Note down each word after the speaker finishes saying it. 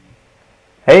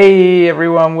Hey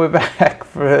everyone, we're back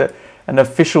for an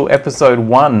official episode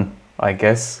 1, I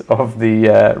guess, of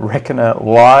the Reckoner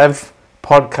Live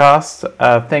podcast.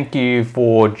 Thank you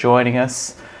for joining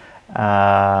us.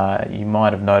 You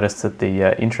might have noticed that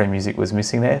the intro music was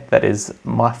missing there. That is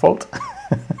my fault.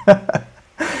 But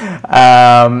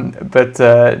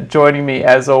joining me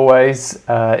as always,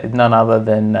 none other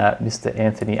than Mr.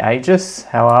 Anthony Aegis.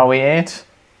 How are we, Ant?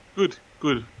 Good,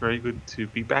 very good to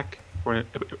be back for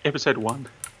episode 1.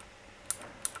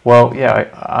 Well, yeah,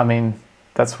 I mean,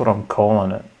 that's what I'm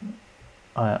calling it.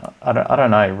 I don't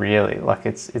know really. Like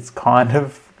it's kind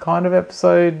of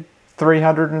episode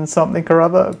 300 and something or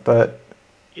other, but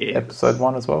Yeah, episode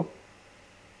 1 as well.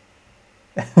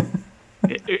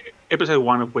 episode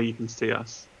 1 of where you can see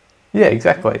us. Yeah,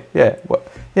 exactly. Yeah,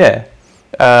 yeah.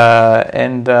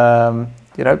 And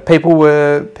you know, people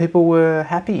were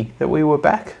happy that we were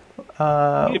back.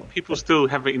 People still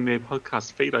have it in their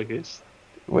podcast feed, I guess.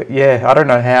 Yeah, I don't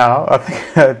know how. I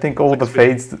think all the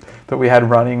feeds that we had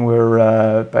running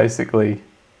were basically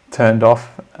turned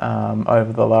off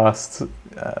over the last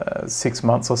 6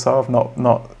 months or so of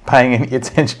not paying any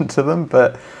attention to them.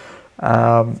 But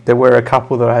there were a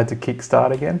couple that I had to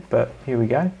kickstart again. But here we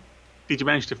go. Did you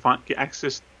manage to get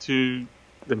access to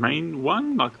the main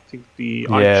one? Like, I think the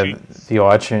iTunes. The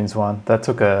iTunes one. That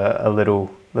took a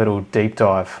little deep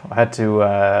dive. I had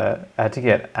to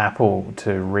get Apple to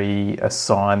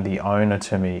reassign the owner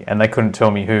to me, and they couldn't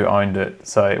tell me who owned it,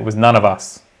 so it was none of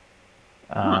us.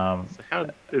 So how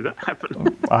did that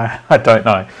happen? I don't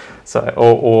know. So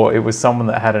or it was someone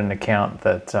that had an account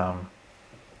that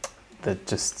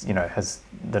just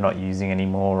they're not using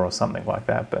anymore or something like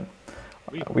that. But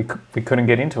we couldn't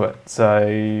get into it.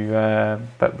 So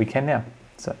but we can now.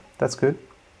 So that's good.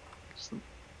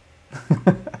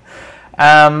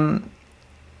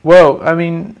 Well, I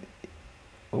mean,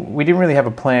 we didn't really have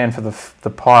a plan for the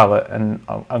pilot, and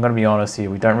I'm going to be honest here,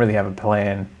 we don't really have a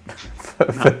plan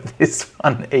for this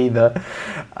one either.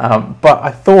 But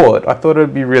I thought it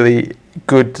would be really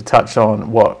good to touch on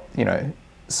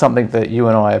something that you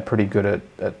and I are pretty good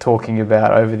at talking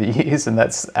about over the years, and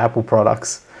that's Apple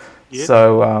products. Yep.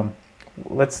 So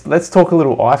let's talk a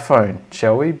little iPhone,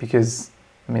 shall we? Because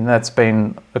I mean that's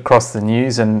been across the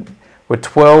news, and we're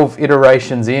 12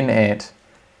 iterations in, Ant,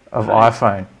 of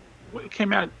iPhone. Well, it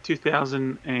came out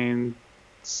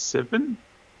 2007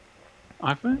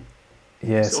 iPhone?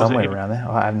 Yeah, somewhere around there.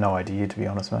 I have no idea, to be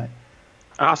honest, mate.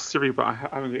 I asked Siri, but I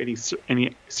haven't got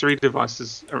any Siri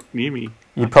devices near me.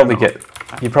 You probably get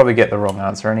the wrong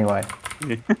answer anyway.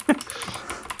 Yeah.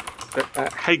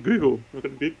 Hey Google, we've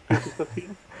got a bit of stuff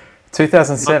here.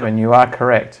 2007, you are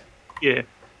correct. Yeah.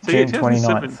 So June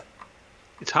 29th.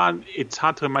 It's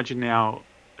hard to imagine now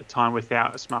a time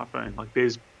without a smartphone. Like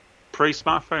there's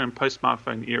pre-smartphone and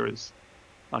post-smartphone eras.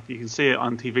 Like you can see it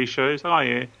on TV shows. Oh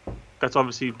yeah, that's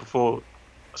obviously before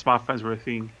smartphones were a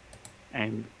thing,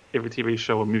 and every TV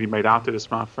show or movie made after the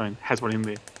smartphone has one in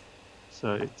there.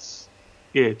 So it's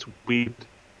weird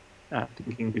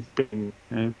thinking it's been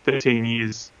 13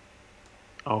 years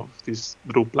of this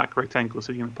little black rectangle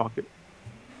sitting in the pocket.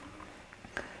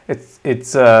 It's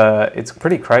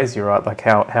pretty crazy, right? Like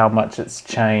how much it's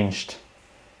changed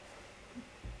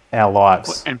our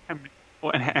lives. And how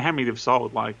many they've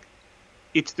sold. Like,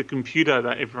 it's the computer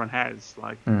that everyone has.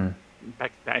 Like, back in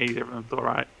the 80s, everyone thought,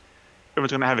 right,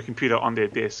 everyone's going to have a computer on their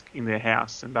desk in their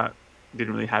house, and that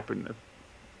didn't really happen.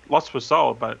 Lots were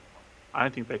sold, but I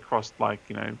don't think they crossed,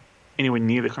 anywhere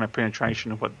near the kind of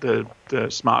penetration of what the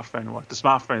smartphone was. The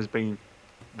smartphone has been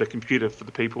the computer for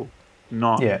the people,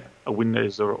 not a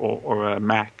Windows or a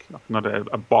Mac, not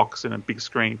a box and a big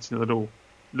screen. It's a little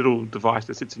device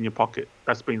that sits in your pocket.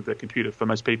 That's been the computer for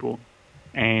most people.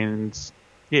 And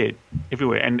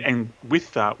everywhere. And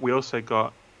with that, we also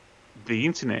got the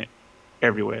internet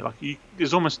everywhere. Like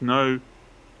there's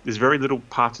very little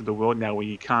parts of the world now where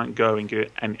you can't go and get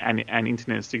an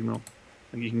internet signal.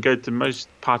 Like you can go to most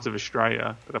parts of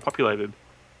Australia that are populated,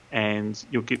 and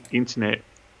you'll get internet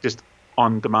just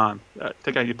on demand.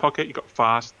 Take out your pocket, you got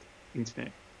fast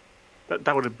internet.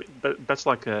 That's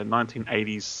like a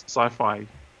 1980s sci-fi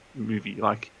movie.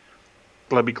 Like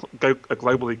a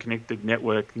globally connected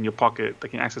network in your pocket. They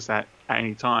can access that at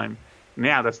any time.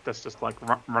 Now that's just like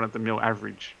run of the mill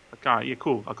average. Like, all right, yeah,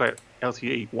 cool. I got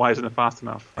LTE. Why isn't it fast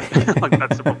enough? Like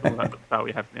that's the problem that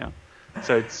we have now.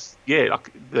 So it's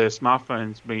like the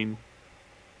smartphone's been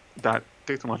that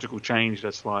technological change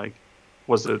that's like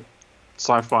was a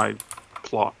sci-fi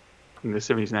plot in the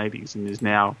 70s and 80s, and is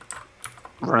now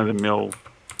run of the mill,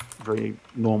 very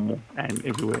normal and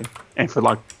everywhere. And for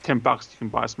like $10, you can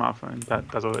buy a smartphone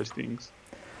that does all those things.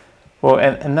 Well,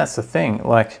 and that's the thing.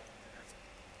 Like,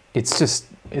 it's just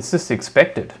it's just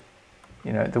expected,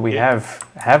 that we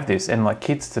have this, and like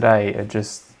kids today are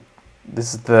just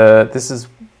this is.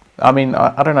 I mean,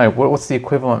 I don't know what's the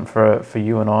equivalent for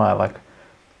you and I. Like,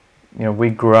 we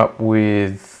grew up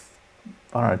with,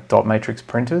 I don't know, dot matrix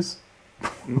printers.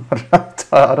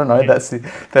 I don't know.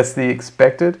 That's the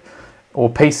expected, or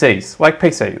PCs. Like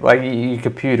PC, like your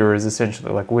computer is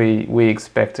essentially like we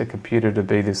expect a computer to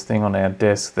be this thing on our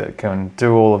desk that can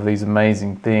do all of these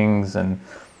amazing things and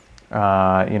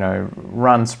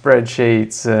run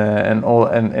spreadsheets and all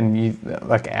and you,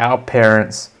 like our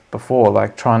parents before,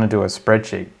 like trying to do a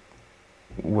spreadsheet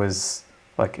was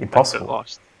like impossible.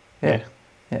 Lost. Yeah.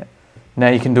 Now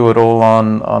you can do it all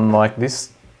on like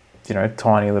this,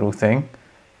 tiny little thing.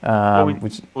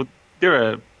 Which there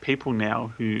are people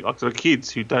now who, like, there are kids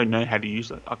who don't know how to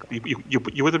use it. Like, you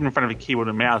put them in front of a keyboard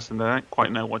and mouse, and they don't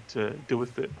quite know what to do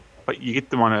with it. But you get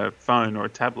them on a phone or a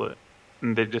tablet,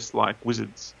 and they're just like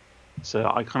wizards.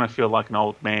 So I kind of feel like an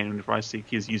old man whenever I see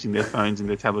kids using their phones and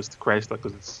their tablets to create stuff,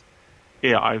 because it's,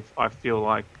 I feel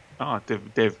like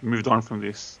they've moved on from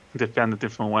this. They've found a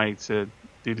different way to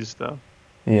do this stuff.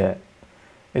 Yeah,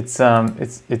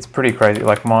 it's pretty crazy.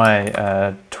 Like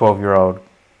my 12-year-old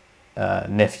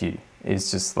nephew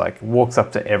is just like walks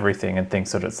up to everything and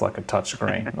thinks that it's like a touch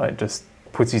screen. Like just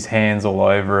puts his hands all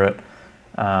over it.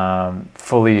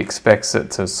 Fully expects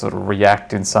it to sort of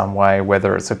react in some way,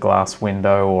 whether it's a glass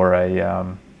window or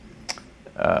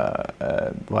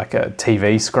like a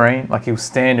TV screen. Like he'll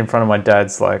stand in front of my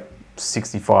dad's like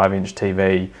 65-inch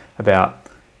TV about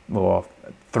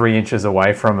 3 inches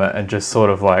away from it and just sort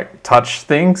of like touch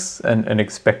things and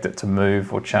expect it to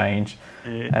move or change.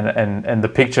 Yeah. And the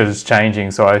picture is changing,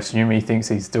 so I assume he thinks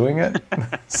he's doing it.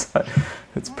 So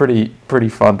it's pretty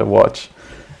fun to watch.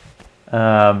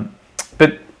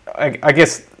 But I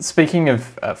guess speaking of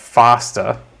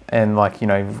faster and like,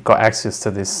 you've got access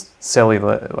to this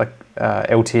cellular, like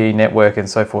LTE network and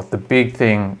so forth, the big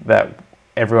thing that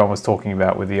everyone was talking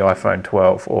about with the iPhone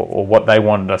 12 or what they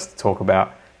wanted us to talk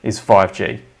about is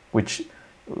 5G, which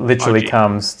literally 5G.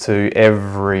 Comes to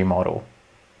every model.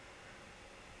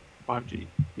 5G,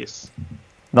 yes.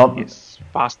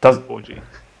 Faster than 4G.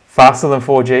 Faster than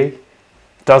 4G,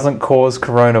 doesn't cause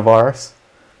coronavirus.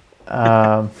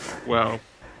 Well,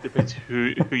 depends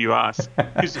who you ask.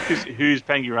 Who's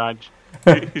paying your age?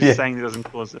 Who's saying it doesn't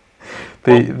cause it?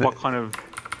 What kind of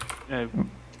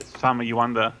thumb are you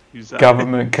under?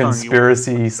 Government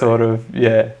conspiracy sort of,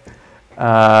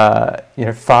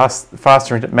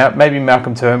 faster. Maybe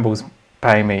Malcolm Turnbull's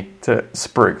paying me to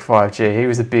spruik 5G. He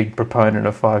was a big proponent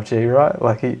of 5G, right?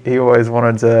 Like he always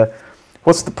wanted to.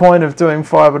 What's the point of doing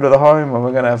fibre to the home when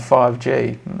we're going to have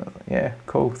 5G? Yeah,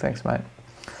 cool. Thanks, mate.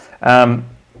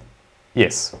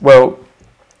 Yes. Well,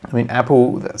 I mean,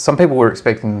 Apple. Some people were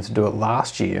expecting them to do it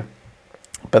last year,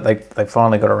 but they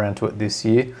finally got around to it this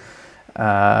year.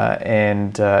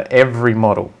 And every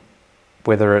model,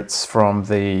 whether it's from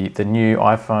the new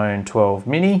iPhone 12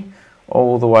 mini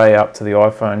all the way up to the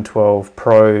iPhone 12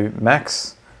 Pro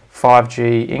Max,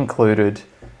 5G included,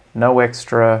 no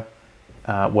extra,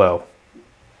 no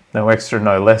extra,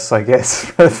 no less, I guess,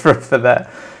 for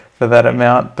that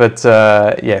amount. But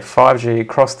 5G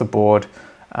across the board.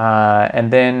 And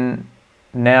then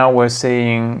now we're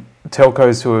seeing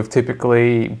telcos who have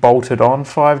typically bolted on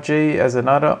 5G as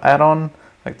another add-on,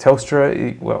 like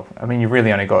Telstra. Well, I mean, you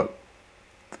really only got.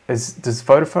 Does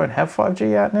Vodafone have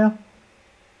 5G out now?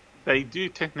 They do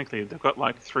technically. They've got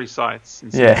like 3 sites.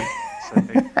 Yeah. So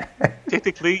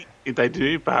technically they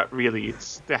do, but really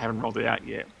they haven't rolled it out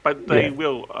yet. But they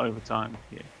will over time.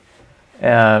 Yeah.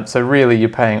 So really, you're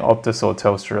paying Optus or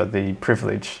Telstra the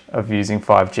privilege of using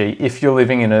 5G if you're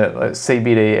living in a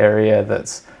CBD area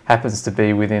that happens to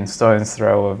be within stone's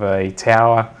throw of a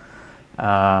tower.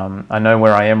 I know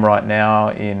where I am right now.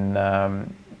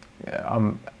 I'm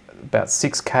about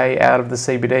 6k out of the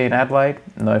CBD in Adelaide.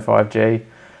 No 5G.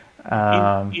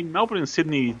 In Melbourne and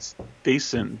Sydney, it's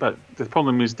decent, but the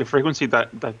problem is the frequency that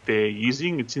they're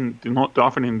using. They're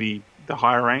often in the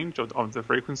higher range of the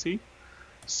frequency.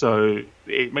 So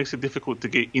it makes it difficult to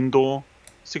get indoor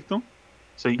signal.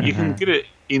 So you can get it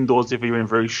indoors if you're in a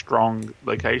very strong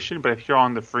location, but if you're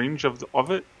on the fringe of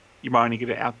it, you might only get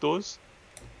it outdoors.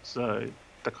 So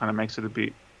that kind of makes it a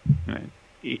bit,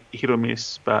 hit or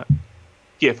miss. But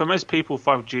yeah, for most people,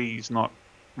 5G is not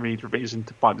really the reason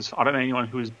to buy this. I don't know anyone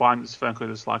who is buying this phone because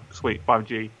it's like, sweet,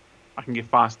 5G, I can get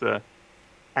faster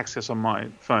access on my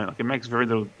phone. Like, it makes very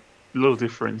little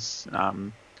difference.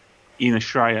 In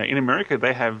Australia, in America,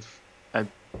 they have a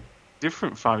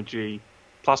different 5G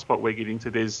plus what we're getting to.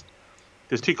 There's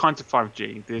 2 kinds of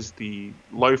 5G. There's the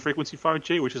low frequency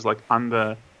 5G, which is like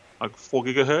under like 4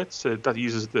 gigahertz. So that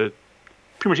uses the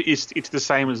pretty much it's the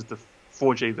same as the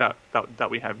 4G that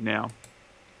we have now.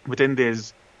 But then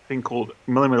there's a thing called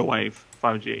millimeter wave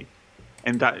 5G,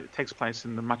 and that takes place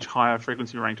in the much higher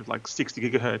frequency range of like 60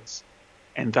 gigahertz,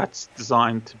 and that's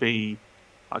designed to be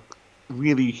like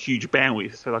really huge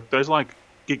bandwidth. So like those like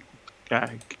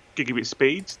gigabit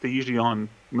speeds, they're usually on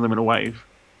millimeter wave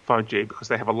 5G because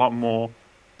they have a lot more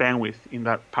bandwidth in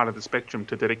that part of the spectrum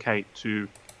to dedicate to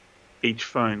each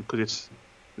phone, because it's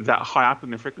that high up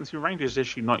in the frequency range is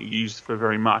actually not used for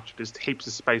very much. There's heaps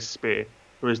of space spare.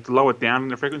 Whereas the lower down in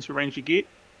the frequency range you get,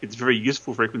 it's very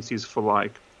useful frequencies for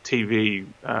like TV,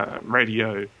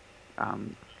 radio,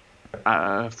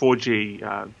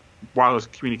 4G, wireless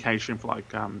communication for like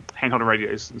handheld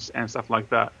radios and stuff like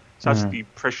that. So that's the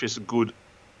precious good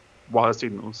wireless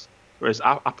signals. Whereas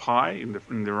up high in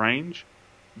the range,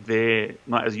 they're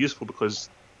not as useful because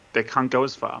they can't go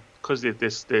as far, because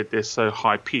they're so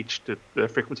high pitched that the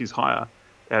frequency is higher.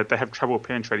 They have trouble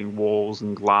penetrating walls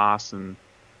and glass and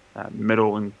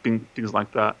metal and things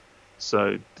like that.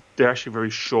 So they're actually very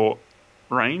short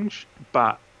range,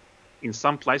 but in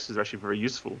some places they're actually very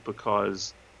useful,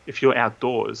 because if you're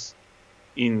outdoors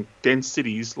in dense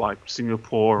cities like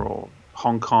Singapore or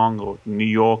Hong Kong or New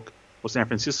York or San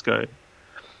Francisco,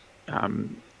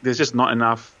 there's just not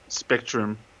enough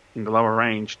spectrum in the lower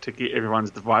range to get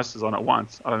everyone's devices on at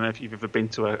once. I don't know if you've ever been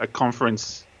to a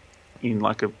conference in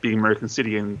like a big American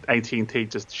city and AT&T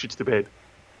just shits the bed.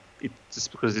 It's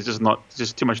just because it's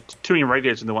just too many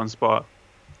radios in the one spot.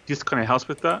 This kind of helps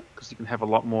with that, because you can have a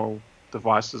lot more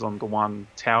devices on the one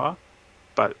tower,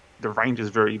 but the range is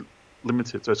very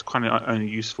limited, so it's kind of only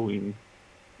useful in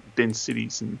dense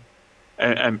cities.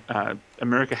 And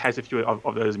America has a few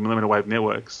of those millimeter wave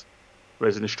networks,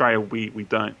 whereas in Australia we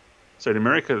don't. So in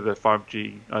America, the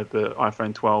 5G, the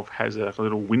iPhone 12 has a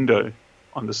little window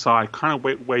on the side, kind of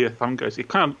where your thumb goes. It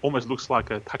kind of almost looks like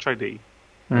a Touch ID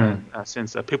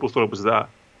sensor. People thought it was that,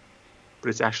 but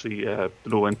it's actually a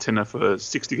little antenna for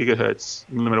 60 gigahertz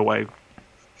millimeter wave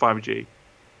 5G.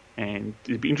 And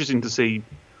it'd be interesting to see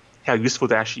how useful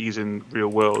that actually is in real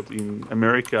world. In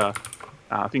America,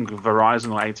 I think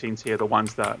Verizon or AT&T are the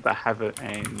ones that have it,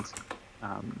 and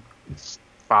it's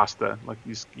faster. Like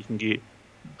you can get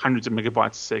hundreds of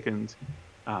megabytes a second,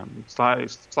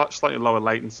 slightly lower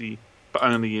latency, but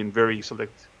only in very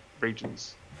select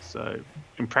regions. So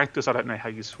in practice, I don't know how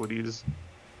useful it is.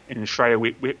 In Australia,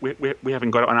 we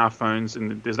haven't got it on our phones,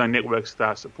 and there's no networks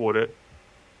that support it.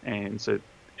 And so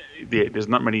there's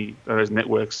not many of those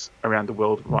networks around the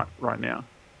world right now.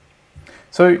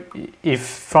 So if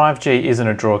 5G isn't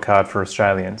a draw card for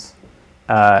Australians,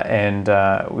 and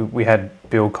we had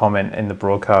Bill comment in the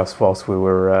broadcast whilst you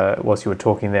were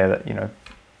talking there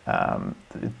that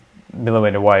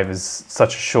millimeter wave is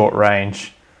such a short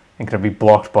range and can be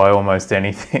blocked by almost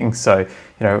anything. So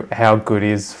how good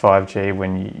is 5G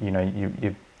when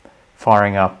you're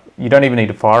firing up? You don't even need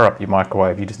to fire up your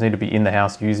microwave. You just need to be in the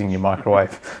house using your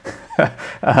microwave,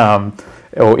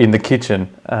 or in the kitchen.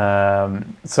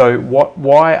 So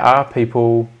why are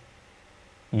people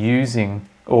using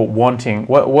or wanting?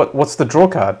 What's the draw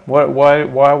card? Why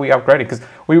are we upgrading? Because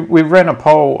we ran a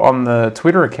poll on the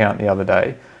Twitter account the other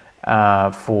day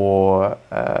for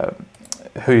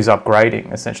who's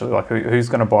upgrading, essentially, like who's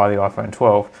going to buy the iPhone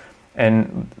 12,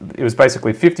 and it was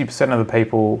basically 50% of the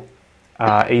people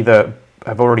either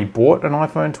have already bought an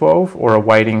iPhone 12 or are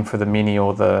waiting for the Mini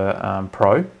or the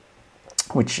Pro,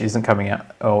 which isn't coming out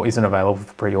or isn't available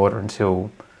for pre-order until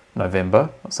November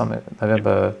or something,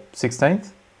 November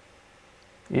 16th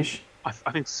ish. I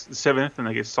think the 7th, and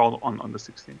they get sold on the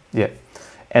 16th. Yeah,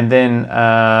 and then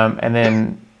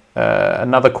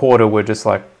another quarter were just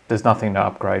like, there's nothing to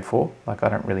upgrade for. Like, I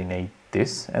don't really need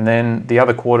this. And then the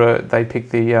other quarter, they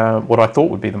picked the what I thought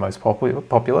would be the most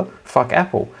popular. Fuck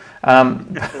Apple.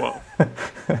 Well,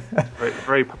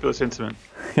 very popular sentiment.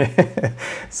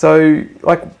 So,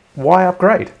 like, why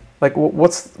upgrade? Like,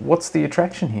 what's the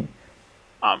attraction here?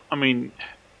 I mean,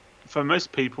 for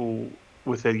most people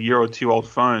with a year or two old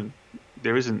phone,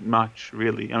 there isn't much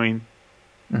really. I mean,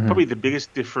 probably the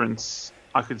biggest difference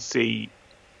I could see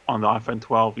on the iPhone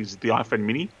 12 is the iPhone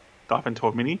Mini, the iPhone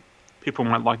 12 Mini. People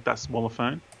might like that smaller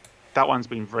phone. That one's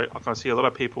been I see a lot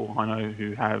of people I know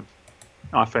who have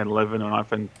an iPhone 11 or an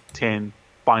iPhone 10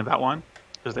 buying that one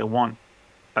because they want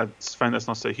a phone that's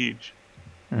not so huge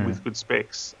with good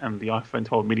specs, and the iPhone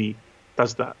 12 Mini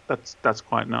does that. That's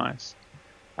quite nice.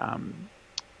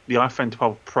 The iPhone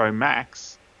 12 Pro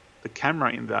Max, the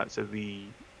camera in that, so the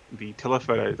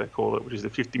telephoto they call it, which is the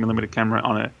 50mm camera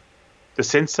on it, the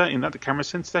sensor in that, the camera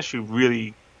sensor, is actually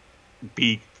really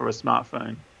big for a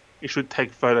smartphone. It should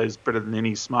take photos better than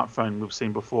any smartphone we've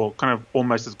seen before, kind of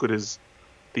almost as good as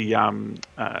the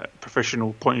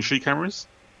professional point and shoot cameras.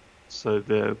 So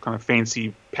the kind of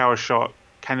fancy PowerShot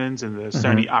Canons and the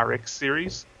Sony RX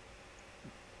series.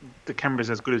 The camera's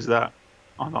as good as that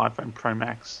on the iPhone Pro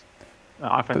Max,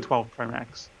 iPhone 12 Pro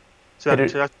Max. So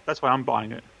that's why I'm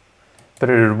buying it. But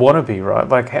it would want to be, right?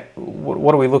 Like,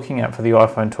 what are we looking at for the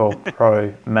iPhone 12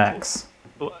 Pro Max?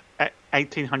 Well,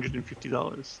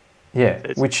 $1,850. Yeah,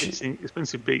 it's an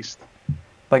expensive beast.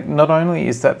 Like, not only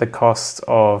is that the cost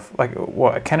of, like,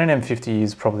 what, a Canon M50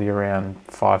 is probably around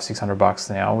 $500-600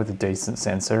 now with a decent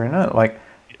sensor in it. Like,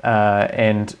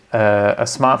 and a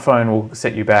smartphone will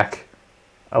set you back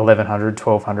 $1,100,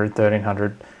 $1,200,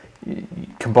 $1,300.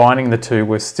 Combining the two,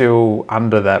 we're still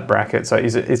under that bracket. So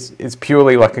it's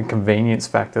purely like a convenience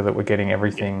factor that we're getting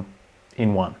everything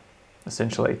in one,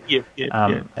 essentially.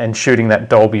 And shooting that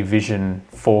Dolby Vision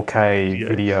 4K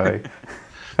video.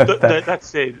 That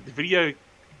said, the video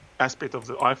aspect of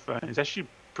the iPhone is actually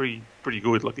pretty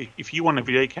good. Like, if you want a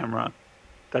video camera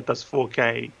that does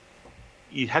 4K,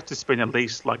 you have to spend at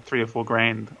least like $3 or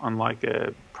 $4 on like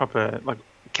a proper, like,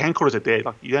 camcorders are dead.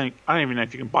 Like, I don't even know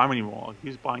if you can buy them anymore. Like,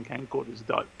 who's buying camcorders?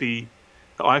 The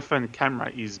iPhone camera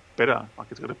is better. Like,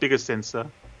 it's got a bigger sensor.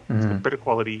 It's got better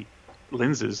quality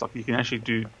lenses. Like, you can actually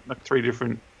do like 3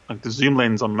 different, like, the zoom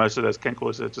lens on most of those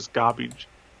camcorders are just garbage.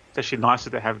 It's actually nicer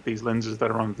to have these lenses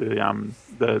that are on the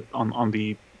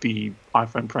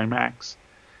iPhone Pro Max,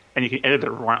 and you can edit it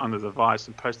right on the device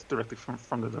and post it directly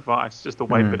from the device. Just a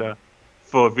way better.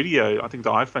 For video, I think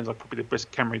the iPhone's like probably the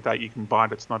best camera that you can buy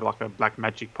that's not like a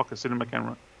Blackmagic Pocket Cinema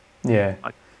camera. Yeah.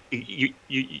 Like, you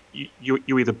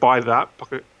either buy that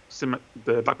the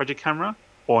Blackmagic camera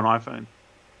or an iPhone.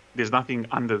 There's nothing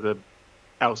under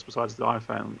else besides the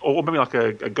iPhone, or maybe like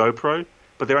a GoPro,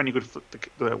 but they're only good for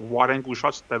the wide angle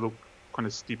shots. They look kind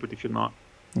of stupid if you're not.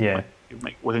 Yeah.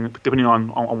 Depending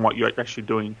on what you're actually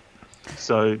doing.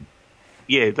 So,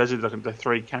 yeah, those are like the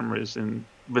 3 cameras. And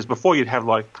whereas before you'd have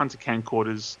like tons of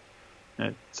camcorders,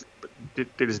 they're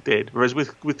just dead. Whereas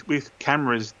with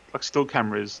cameras, like still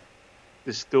cameras,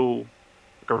 there's still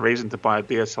like a reason to buy a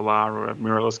DSLR or a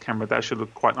mirrorless camera that should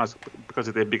look quite nice because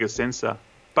of their bigger sensor.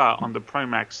 But on the Pro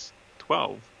Max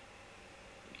 12,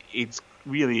 it's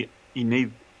really, you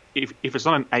need, if it's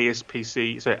not an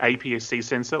APS-C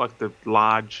sensor, like the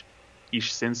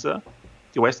large-ish sensor,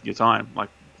 you're wasting your time. Like,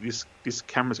 this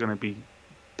camera's going to be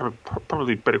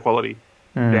probably better quality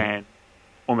than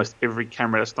almost every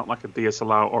camera that's not like a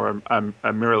DSLR or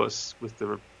a mirrorless with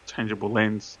the changeable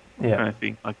lens kind of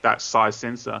thing, like that size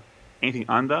sensor. Anything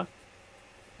under,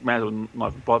 may as well not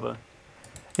even bother.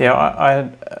 Yeah, I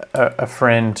had a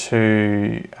friend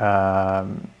who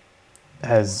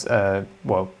has,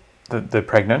 they're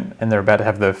pregnant and they're about to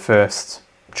have their first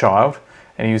child,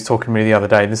 and he was talking to me the other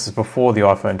day, this is before the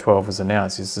iPhone 12 was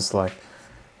announced, he's just like,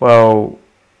 well,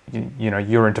 you know,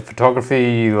 you're into photography,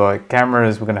 you like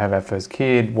cameras, we're going to have our first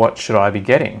kid, what should I be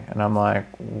getting? And I'm like,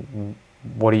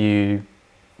 what do you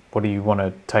want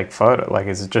to take photo? Like,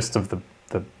 is it just of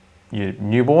your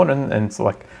newborn? And it's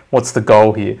like, what's the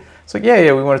goal here? It's like,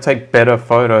 yeah, we want to take better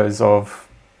photos of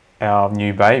our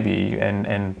new baby,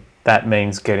 and that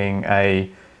means getting a,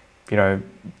 you know,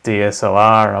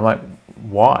 DSLR. And I'm like,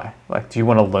 why? Like, do you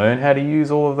want to learn how to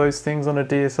use all of those things on a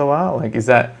DSLR? Like, is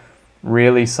that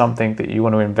really something that you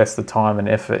want to invest the time and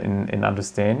effort in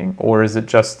understanding? Or is it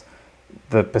just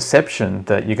the perception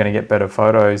that you're going to get better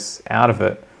photos out of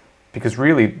it? Because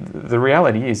really, the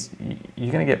reality is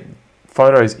you're going to get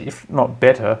photos, if not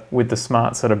better, with the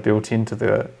smarts that are built into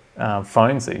the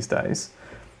phones these days,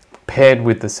 paired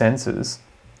with the sensors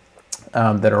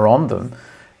that are on them,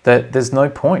 that there's no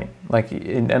point. Like,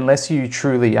 unless you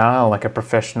truly are like a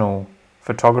professional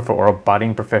photographer or a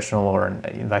budding professional, or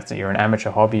you're an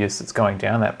amateur hobbyist that's going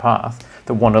down that path,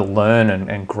 that want to learn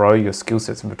and grow your skill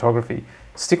sets in photography,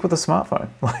 stick with a smartphone.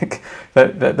 Like,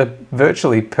 they're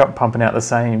virtually pumping out the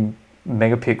same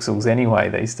megapixels anyway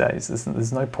these days.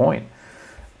 There's no point.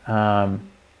 Mind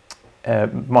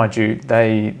you,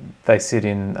 they sit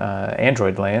in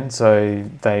Android land, so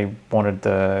they wanted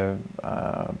the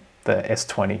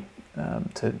S20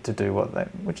 to do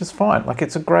which is fine. Like,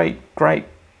 it's a great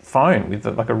phone with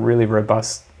like a really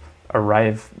robust array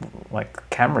of like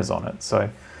cameras on it. So,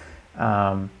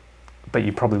 but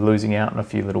you're probably losing out on a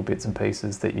few little bits and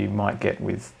pieces that you might get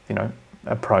with, you know,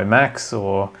 a Pro Max,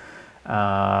 or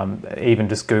even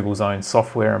just Google's own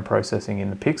software and processing in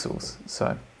the pixels.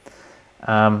 So,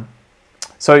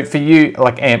 so for you,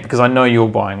 like Amp, because I know you're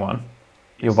buying one,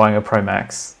 you're buying a Pro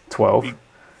Max 12.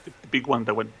 The big one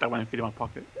that won't fit in my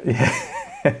pocket.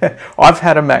 Yeah, I've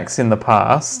had a Max in the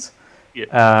past.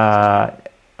 Yeah.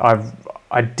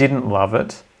 I didn't love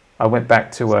it. I went back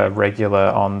to a regular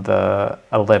on the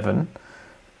 11,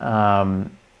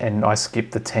 and I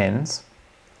skipped the 10s.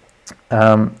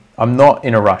 I'm not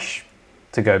in a rush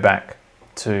to go back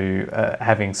to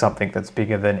having something that's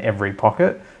bigger than every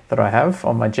pocket that I have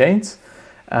on my jeans.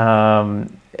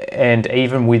 And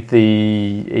even with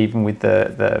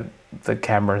the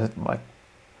camera, like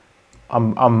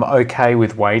I'm okay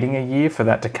with waiting a year for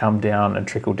that to come down and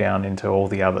trickle down into all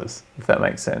the others, if that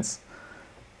makes sense.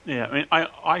 Yeah, I mean,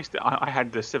 I had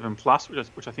the 7 Plus,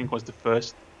 which I think was the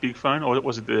first big phone, or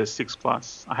was it the 6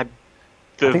 Plus? I had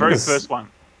the very first one.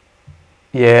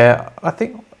 Yeah, I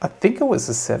think it was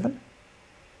the 7.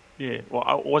 Yeah,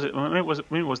 well, was it? Maybe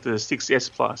it was the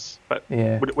 6S Plus, but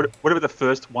yeah, whatever the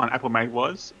first one Apple made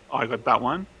was, I got that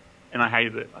one, and I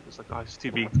hated it. I was like, oh, it's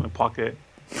too big for my pocket.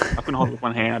 I couldn't hold it with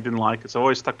one hand. I didn't like it, so I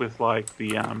always stuck with like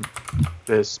the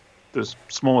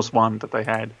smallest one that they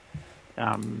had.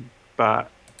 But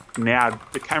now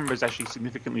the camera is actually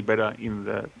significantly better in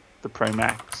the Pro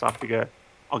Max. So I figure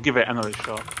I'll give it another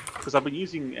shot because I've been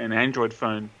using an Android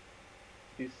phone.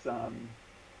 This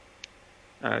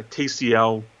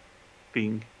TCL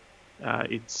thing.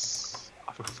 It's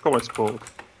I forgot what it's called.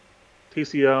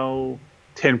 TCL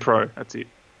 10 Pro. That's it,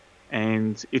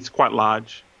 and it's quite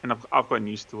large, and I've gotten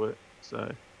used to it.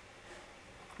 So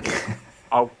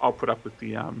I'll put up with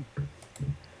the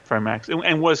Pro Max.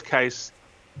 And worst case,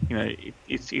 you know,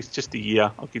 it's just a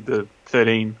year. I'll give the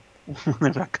 13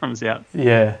 whenever that comes out.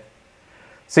 Yeah.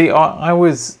 See, I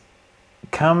was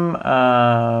come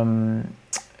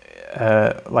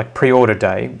like pre-order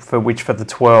day for the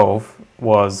 12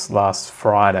 was last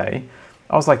Friday.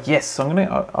 I was like, yes, I'm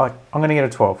gonna get a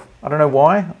 12. I don't know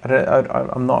why.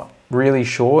 I'm not really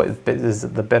sure. Is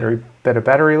it the better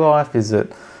battery life? Is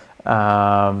it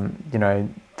I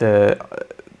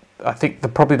think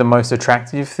probably the most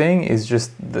attractive thing is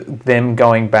just them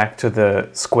going back to the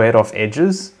squared off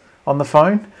edges on the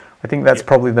phone. I think that's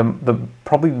probably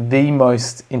the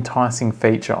most enticing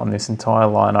feature on this entire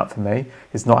lineup for me,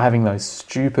 is not having those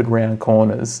stupid round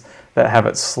corners that have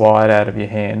it slide out of your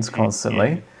hands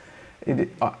constantly.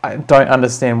 I don't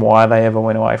understand why they ever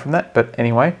went away from that, but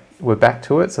anyway, we're back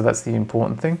to it, so that's the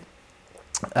important thing.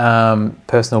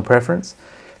 Personal preference.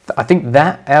 I think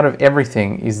that out of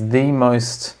everything is the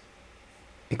most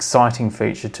exciting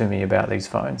feature to me about these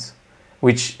phones,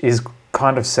 which is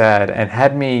kind of sad, and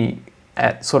had me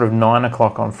at sort of 9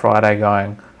 o'clock on Friday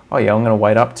going, oh yeah, I'm going to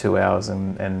wait up 2 hours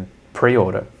and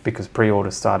pre-order, because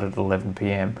pre-order started at 11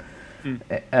 p.m.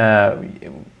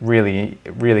 Really,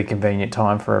 really convenient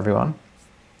time for everyone.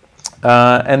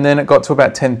 And then it got to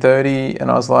about 10:30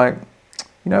 and I was like,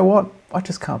 you know what? I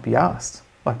just can't be asked.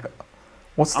 Like,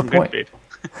 what's the point?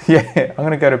 Yeah, I'm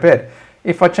going to go to bed.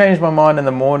 If I change my mind in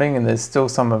the morning and there's still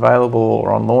some available,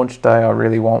 or on launch day I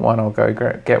really want one, I'll go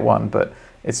get one. But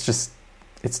it's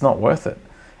not worth it.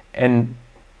 And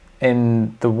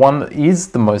the one that is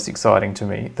the most exciting to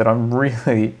me, that I'm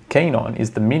really keen on,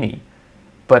 is the Mini.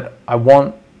 But I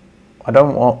don't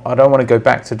want to go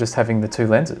back to just having the 2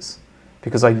 lenses,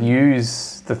 because I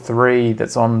use the 3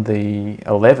 that's on the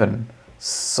 11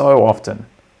 so often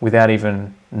without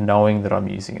even knowing that I'm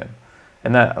using it.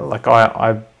 And that, like,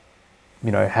 I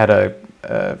had a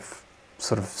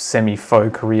sort of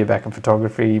semi-faux career back in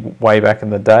photography way back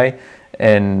in the day,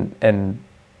 and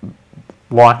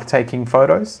like taking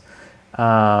photos,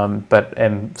 but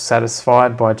am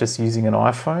satisfied by just using an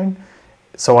iPhone.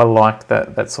 So I like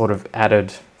that sort of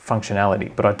added functionality,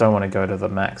 but I don't want to go to the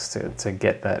Max to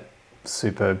get that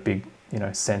super big,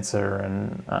 sensor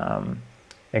and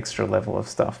extra level of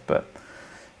stuff. But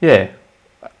yeah,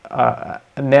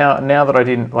 now that I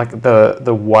didn't like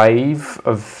the wave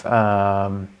of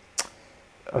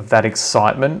that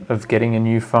excitement of getting a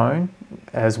new phone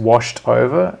has washed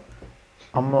over,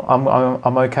 I'm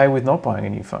okay with not buying a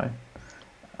new phone.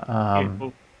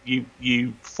 Well,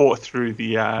 you fought through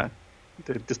the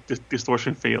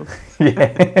distortion field.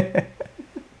 Yeah,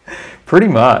 pretty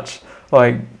much.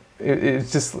 Like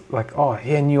it's just like, oh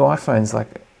yeah, new iPhones.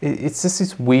 Like it's just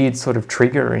this weird sort of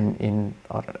trigger in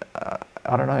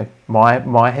I don't know,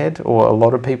 my head or a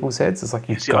lot of people's heads. It's like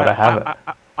you've got to have it.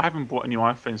 I haven't bought a new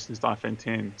iPhone since the iPhone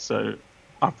 10, so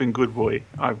I've been good boy.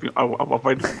 I've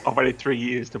waited 3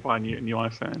 years to buy a new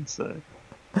iPhone. So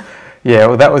yeah,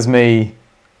 well that was me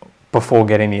before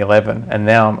getting the 11, and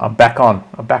now I'm back on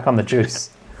the juice.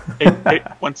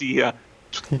 Once a year,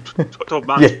 12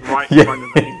 months, right in front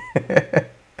of me.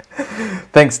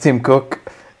 Thanks, Tim Cook.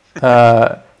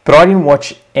 But I didn't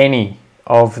watch any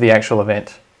of the actual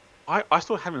event. I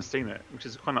still haven't seen it, which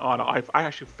is kind of odd. I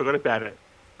actually forgot about it,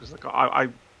 because like I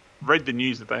read the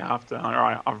news the day after. All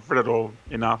right, I've read it all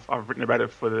enough. I've written about it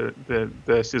for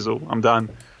the sizzle. I'm done.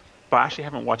 but I actually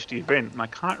haven't watched the event, and I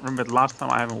can't remember the last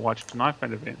time I haven't watched an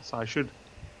iPhone event, so I should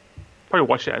probably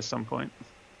watch it at some point.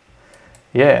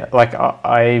 Yeah, like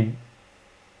I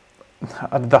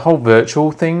the whole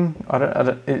virtual thing,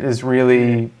 it is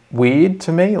really weird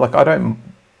to me. Like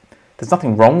there's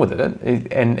nothing wrong with it,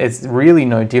 and it's really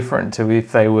no different to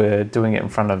if they were doing it in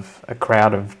front of a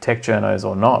crowd of tech journos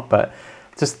or not. But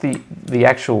just the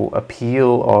actual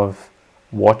appeal of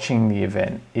watching the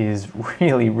event is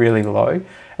really, really low,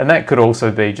 and that could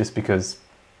also be just because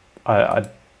I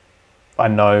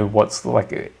know what's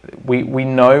like. We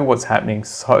know what's happening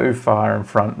so far in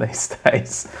front these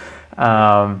days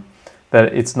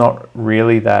that it's not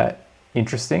really that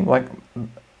interesting. Like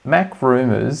Mac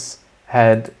Rumors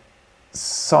had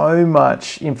so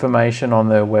much information on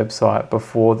their website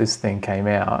before this thing came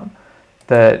out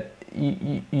that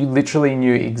you literally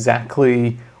knew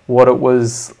exactly what it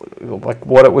was like,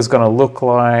 what it was going to look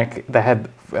like. They had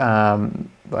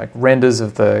like renders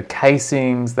of the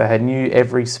casings. They had knew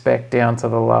every spec down to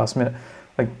the last minute.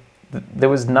 Like there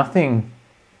was nothing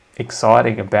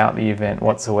exciting about the event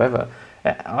whatsoever.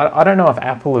 I don't know if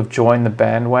Apple have joined the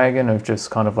bandwagon of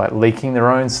just kind of like leaking their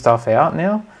own stuff out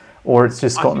now, or it's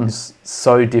just gotten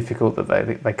so difficult that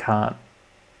they can't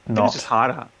not. I think it's just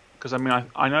harder because I mean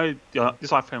I know this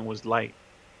iPhone was late,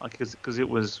 like because it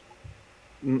was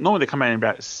normally they come out in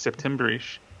about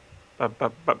September-ish,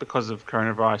 but because of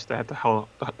coronavirus they had to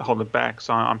hold it back.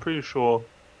 So I'm pretty sure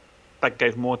that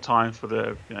gave more time for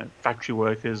the factory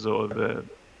workers or the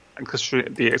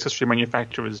accessory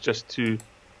manufacturers just to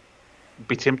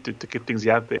be tempted to get things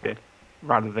out there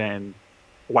rather than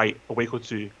wait a week or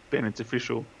two, then it's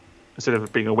official. Instead of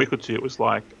it being a week or two, it was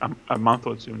like a month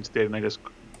or two instead, and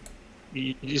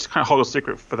you just can't hold a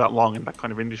secret for that long in that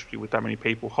kind of industry with that many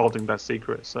people holding that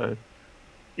secret. So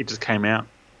it just came out.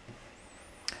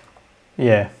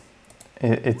 Yeah,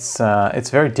 it's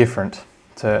very different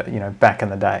to back in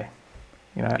the day.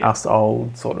 Us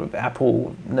old sort of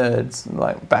Apple nerds,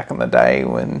 like back in the day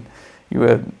when you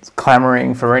were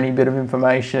clamoring for any bit of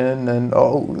information, and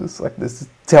it's like this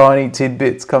tiny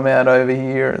tidbits come out over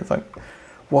here, and it's like,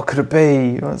 what could it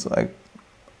be? And it's like,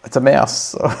 it's a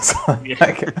mouse.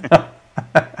 Like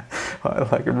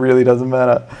it really doesn't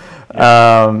matter.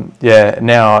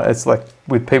 Now it's like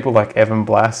with people like Evan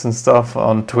Blass and stuff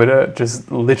on Twitter, just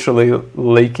literally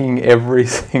leaking every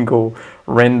single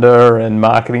render and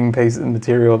marketing piece of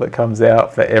material that comes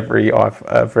out for every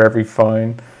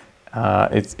phone.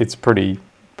 It's pretty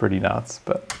nuts,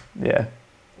 but yeah.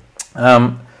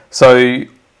 So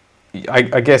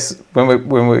I guess when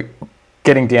we're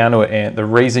getting down to it, Ant, the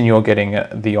reason you're getting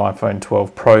the iPhone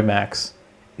 12 Pro Max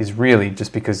is really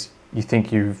just because you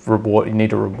think you need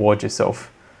to reward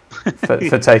yourself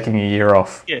for taking a year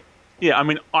off. Yeah. I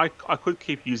mean, I could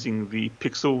keep using the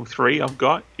Pixel 3 I've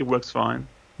got. It works fine.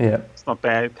 Yeah, it's not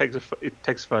bad. It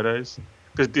takes photos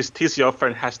because this TCL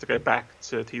phone has to go back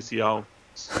to TCL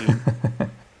soon.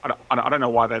 I don't know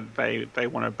why they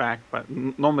want it back, but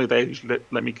normally they usually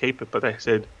let me keep it. But they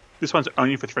said this one's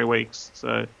only for 3 weeks.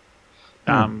 So,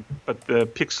 but the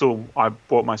Pixel I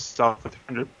bought myself for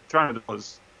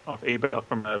 $300 off eBay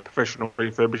from a professional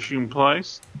refurbishing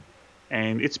place,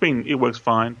 and it works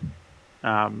fine.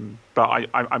 But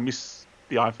I miss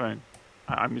the iPhone.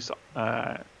 I miss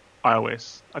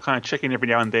iOS. I kind of check in every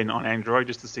now and then on Android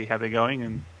just to see how they're going,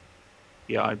 and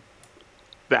the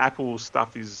Apple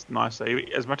stuff is nicer.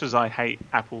 As much as I hate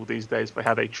Apple these days for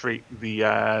how they treat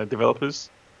the developers,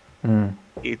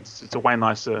 it's a way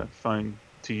nicer phone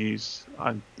to use.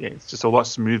 It's just a lot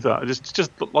smoother.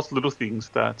 Just lots of little things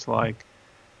that like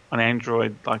on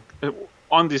Android, like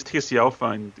on this TCL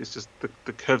phone, it's just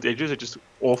the curved edges are just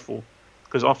awful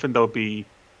because often there'll be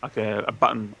like a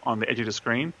button on the edge of the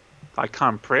screen that I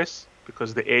can't press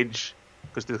because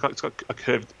it's got a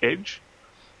curved edge.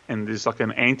 And there's like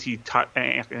an anti-edge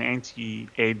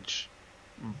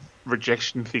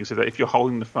rejection thing, so that if you're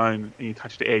holding the phone and you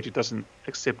touch the edge, it doesn't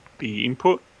accept the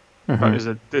input.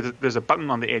 But there's a button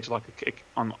on the edge, like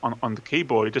on the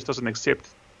keyboard, it just doesn't accept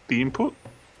the input.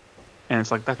 And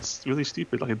it's like, that's really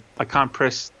stupid. Like I can't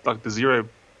press like the 0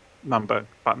 number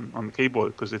button on the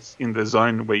keyboard because it's in the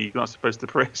zone where you're not supposed to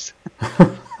press.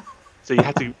 So you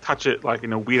have to touch it like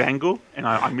in a weird angle, and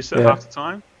I miss it half the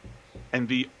time. And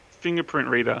the fingerprint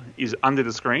reader is under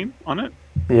the screen on it.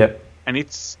 Yeah. And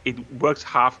it works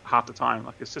half the time.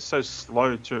 Like it's just so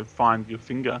slow to find your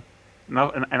finger. And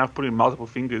I've put in multiple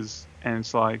fingers, and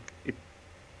it's like it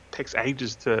takes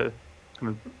ages to kind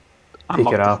of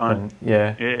unlock pick it the up phone.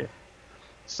 Yeah.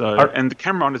 So and the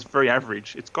camera on it's very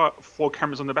average. It's got 4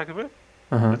 cameras on the back of it.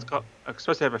 It's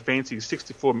supposed to have a fancy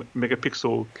 64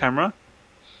 megapixel camera.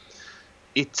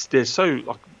 They're so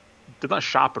like they're not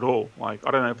sharp at all. Like,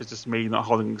 I don't know if it's just me not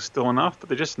holding still enough, but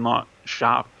they're just not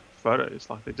sharp photos.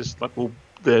 Like, they're just like, well,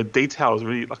 the detail is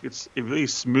really like it really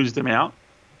smooths them out,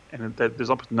 and there's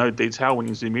almost no detail when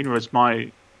you zoom in. Whereas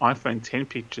my iPhone 10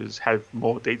 pictures have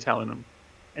more detail in them,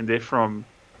 and they're from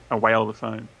away on the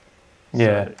phone.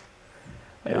 Yeah. So,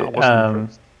 yeah, I wasn't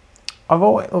impressed. I've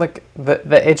always like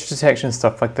the edge detection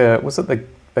stuff. Like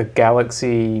the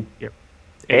Galaxy Yep.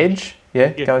 Edge? Yeah,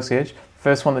 Galaxy Edge.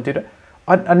 First one that did it.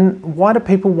 And why do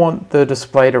people want the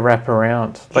display to wrap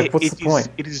around? Like, what's the point?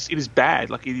 It is bad.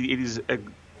 Like, it is a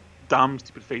dumb,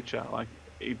 stupid feature. Like,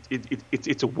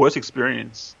 it's a worse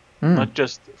experience, not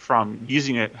just from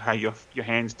using it how your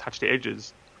hands touch the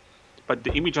edges, but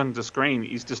the image on the screen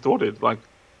is distorted. Like,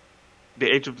 the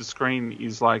edge of the screen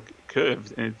is like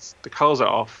curved, and the colors are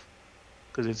off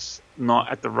because it's not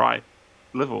at the right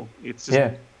level. It's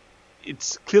just,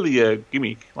 it's clearly a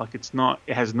gimmick. Like,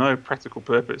 it has no practical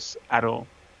purpose at all.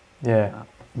 Yeah,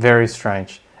 very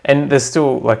strange. And there's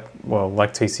still like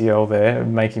TCL there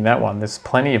making that one. There's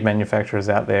plenty of manufacturers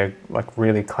out there like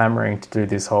really clamoring to do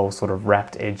this whole sort of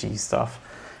wrapped edgy stuff.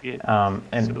 Yeah,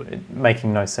 and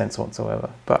making no sense whatsoever.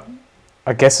 But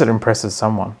I guess it impresses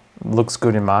someone. It looks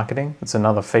good in marketing. It's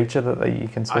another feature that you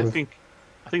can sort of... I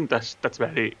think that's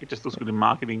about it. It just looks good in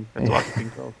marketing. That's all I can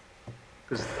think of.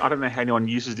 Because I don't know how anyone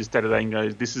uses this day to day and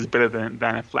goes, this is better than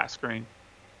a flat screen.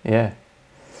 Yeah.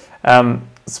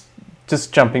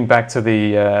 Just jumping back to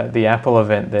the Apple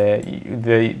event there,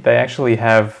 they actually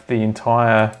have the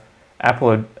entire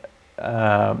Apple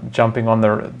jumping on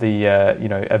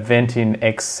the event in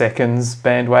X seconds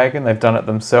bandwagon. They've done it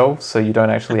themselves, so you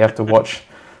don't actually have to watch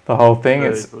the whole thing.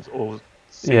 It was all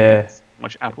seconds,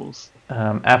 much apples.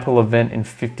 Apple event in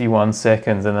 51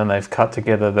 seconds, and then they've cut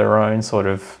together their own sort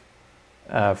of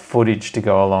footage to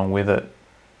go along with it.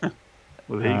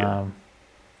 Well, there you go.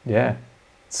 Yeah.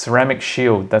 Ceramic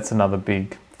shield, that's another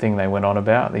big thing they went on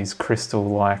about. These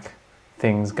crystal-like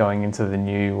things going into the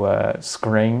new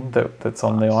screen that's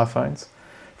on the iPhones.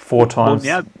 4 times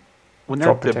now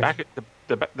drop the protection.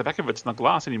 the back of it's not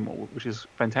glass anymore, which is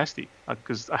fantastic.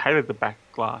 Because I hated the back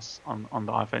glass on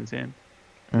the iPhone 10.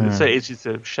 It's so easy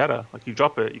to shatter. Like, you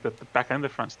drop it, you got the back and the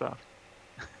front stuff.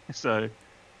 So,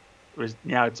 whereas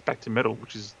now it's back to metal,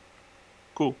 which is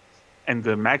cool. And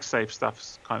the MagSafe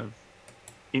stuff's kind of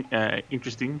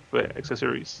interesting for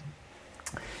accessories.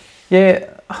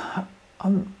 Yeah,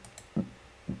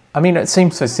 I mean, it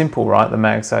seems so simple, right? The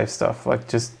MagSafe stuff, like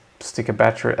just stick a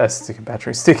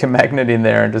magnet in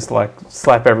there and just like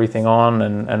slap everything on,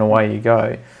 and away you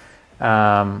go.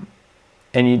 And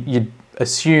you'd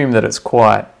assume that it's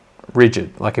quite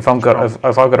rigid. Like if I've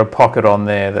got a pocket on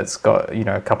there that's got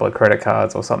a couple of credit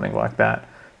cards or something like that,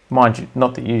 mind you,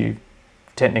 not that you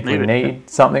technically need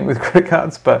something with credit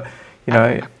cards, but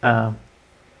your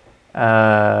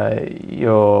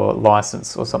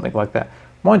license or something like that.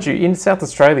 Mind you, in South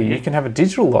Australia, you can have a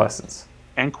digital license.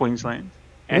 And Queensland.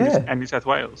 And New South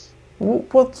Wales.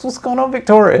 What's going on,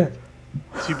 Victoria?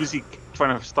 Too busy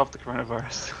trying to stop the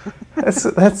coronavirus.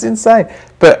 That's insane.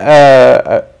 But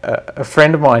a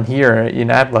friend of mine here in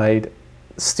Adelaide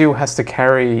still has to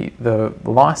carry the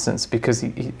license because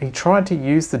he tried to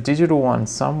use the digital one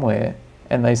somewhere,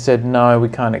 and they said, no, we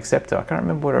can't accept it. I can't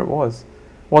remember what it was.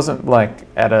 It wasn't like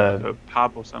at a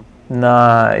pub or something.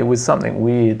 Nah, it was something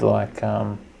weird, like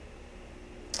I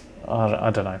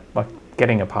don't know, like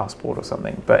getting a passport or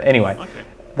something. But anyway,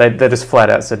 they just flat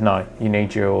out said, no, you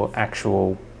need your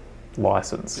actual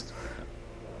license,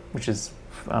 which is,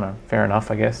 I don't know, fair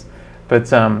enough, I guess. But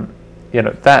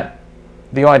that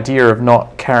the idea of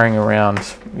not carrying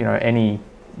around any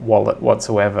wallet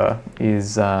whatsoever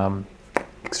is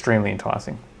extremely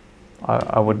enticing.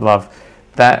 I would love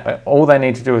that. All they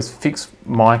need to do is fix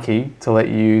Mikey to let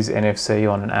you use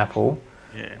NFC on an Apple,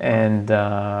 and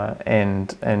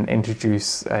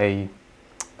introduce a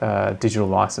digital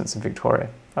license in Victoria.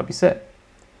 I'd be set.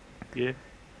 Yeah,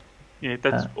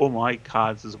 that's all my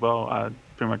cards as well.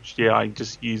 Pretty much, I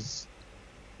just use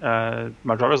my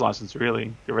driver's license,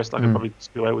 really. The rest I could probably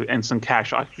just get away with, and some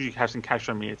cash. I usually have some cash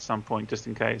on me at some point just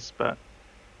in case, but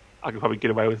I could probably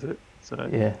get away with it. So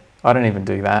yeah, I don't even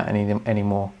do that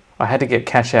anymore. I had to get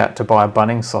cash out to buy a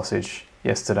Bunnings sausage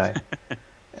yesterday,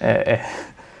 and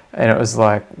it was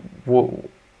like,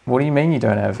 what do you mean you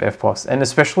don't have EFTPOS? And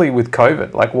especially with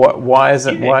COVID, like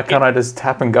why can't I just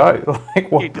tap and go? Like,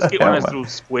 just get one of those little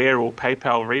Square or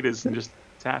PayPal readers and just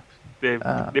tap.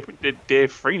 They're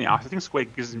free now. I think Square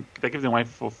they give them away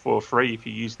for free if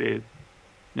you use their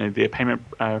payment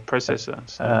processor.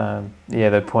 So.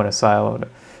 Their point of sale order.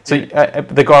 So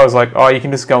the guy was like, "Oh, you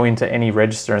can just go into any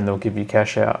register and they'll give you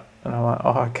cash out." And I'm like,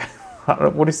 "Oh, okay."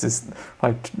 what is this,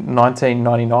 like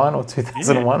 1999 or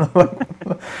 2001?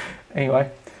 Yeah.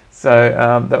 Anyway,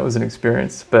 so that was an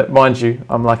experience. But mind you,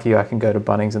 I'm lucky I can go to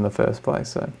Bunnings in the first place.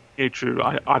 So yeah, true.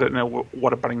 I don't know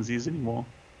what a Bunnings is anymore.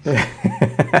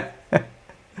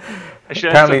 Actually,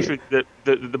 apparently,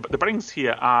 the Bunnings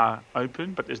here are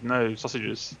open, but there's no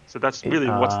sausages. So that's really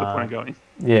what's the point of going?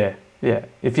 Yeah.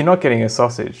 If you're not getting a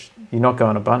sausage, you're not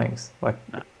going to Bunnings. Like,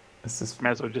 no. It's just...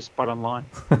 Might as well just buy online.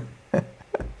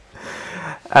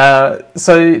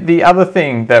 So the other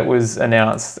thing that was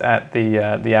announced at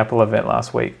the Apple event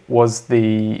last week was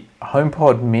the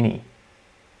HomePod Mini,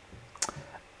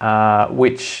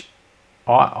 which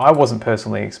I wasn't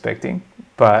personally expecting,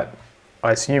 but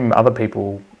I assume other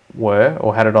people were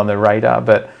or had it on their radar,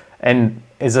 and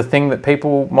is a thing that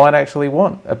people might actually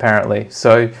want, apparently.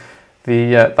 So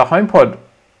the HomePod,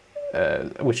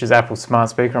 which is Apple's smart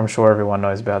speaker, I'm sure everyone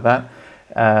knows about that,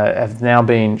 have now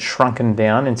been shrunken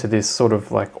down into this sort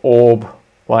of like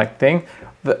orb-like thing.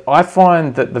 I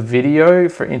find that the video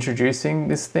for introducing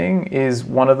this thing is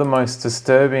one of the most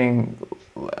disturbing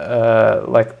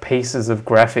like pieces of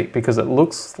graphic, because it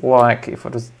looks like,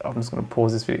 I'm just going to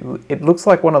pause this video. It looks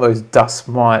like one of those dust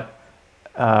mite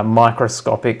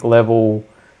microscopic level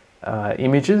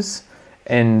images,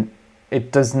 and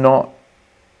it does not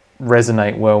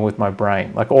resonate well with my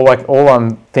brain. All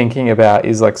I'm thinking about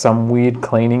is like some weird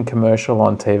cleaning commercial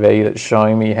on TV that's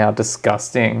showing me how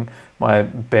disgusting my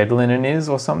bed linen is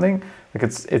or something. Like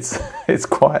it's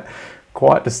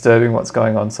quite disturbing what's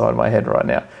going on inside my head right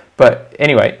now. But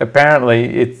anyway, apparently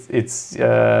it's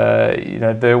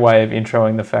their way of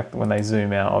introing the fact that when they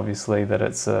zoom out, obviously, that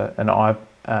it's a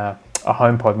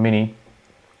HomePod Mini,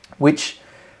 which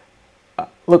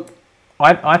look,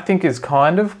 I think is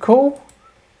kind of cool.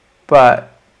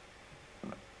 But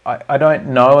I don't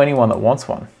know anyone that wants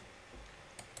one.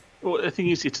 Well, the thing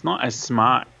is, it's not as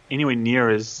smart, anywhere near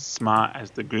as smart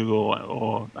as the Google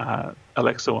or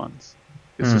Alexa ones.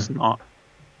 It's just not.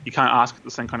 You can't ask it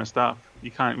the same kind of stuff.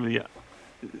 You can't really.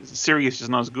 Siri is just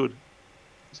not as good.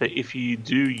 So if you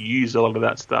do use a lot of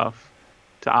that stuff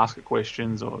to ask it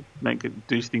questions or make it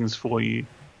do things for you,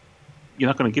 you're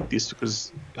not going to get this,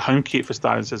 because HomeKit, for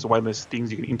starters, has way less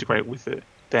things you can integrate with it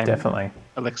than definitely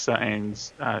Alexa and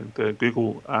the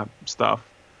Google stuff,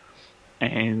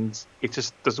 and it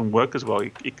just doesn't work as well.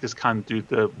 It just can't do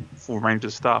the full range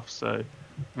of stuff. So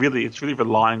really, it's really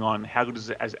relying on how good is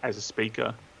it as a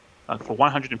speaker. For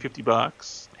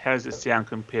 $150, how does it sound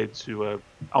compared to a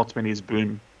Ultimate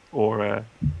Boom or a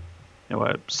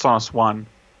Sonos One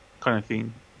kind of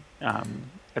thing at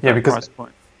that price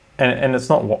point? And it's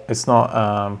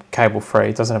not cable free.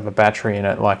 It doesn't have a battery in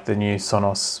it like the new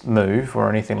Sonos Move or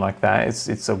anything like that.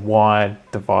 It's a wired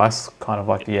device, kind of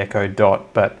like the Echo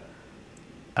Dot, but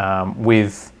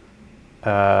with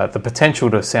the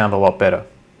potential to sound a lot better.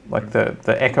 Like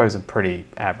the Echoes are pretty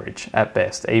average at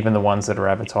best, even the ones that are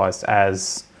advertised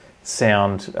as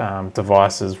sound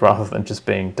devices rather than just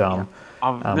being dumb.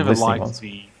 I've never liked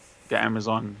the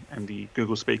Amazon and the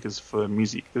Google speakers for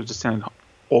music. They just sound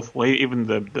awful. Even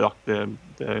the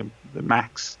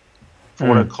Max, for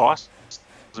what it cost,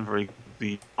 wasn't very.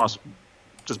 The price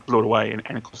just blew it away,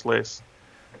 and it cost less.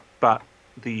 But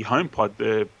the HomePod,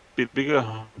 the bit bigger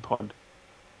HomePod,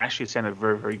 actually sounded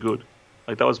very, very good.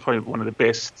 Like, that was probably one of the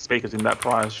best speakers in that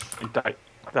price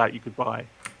that you could buy.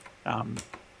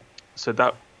 So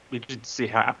that we did see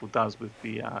how Apple does with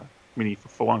the Mini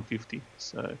for $150.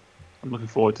 So I'm looking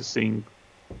forward to seeing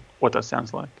what that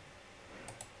sounds like.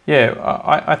 Yeah,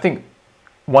 I think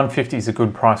 $150 is a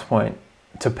good price point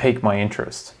to pique my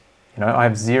interest. I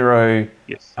have zero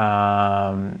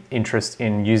interest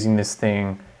in using this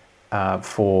thing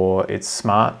for its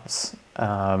smarts.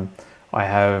 I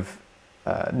have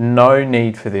no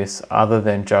need for this other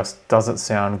than just, does it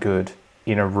sound good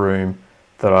in a room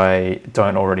that I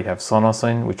don't already have Sonos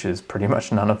in, which is pretty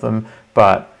much none of them.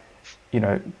 But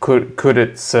could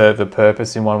it serve a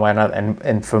purpose in one way or another?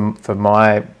 And for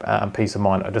my peace of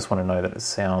mind, I just want to know that it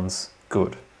sounds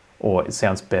good, or it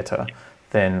sounds better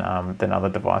than other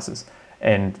devices.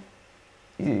 And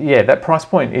yeah, that price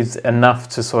point is enough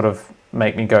to sort of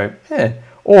make me go, eh.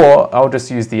 Or I'll just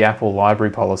use the Apple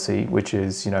library policy, which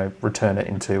is, return it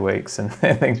in 2 weeks and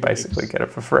then basically get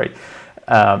it for free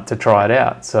to try it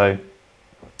out. So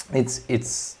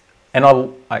it's and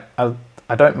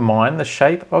I don't mind the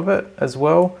shape of it as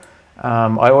well.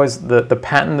 I always the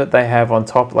pattern that they have on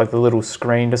top, like the little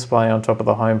screen display on top of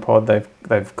the HomePod,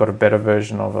 they've got a better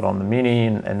version of it on the Mini,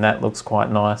 and that looks quite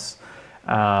nice.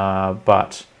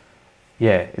 But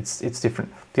yeah, it's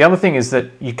different. The other thing is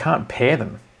that you can't pair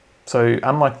them. So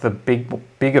unlike the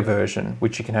bigger version,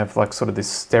 which you can have like sort of this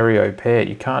stereo pair,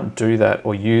 you can't do that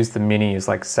or use the Mini as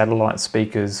like satellite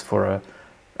speakers for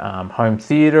a home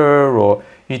theater. Or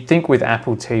you'd think with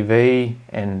Apple TV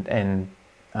and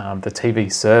the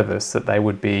TV service that they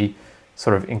would be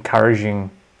sort of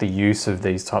encouraging the use of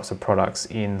these types of products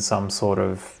in some sort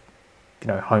of,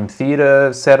 home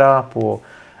theater setup, or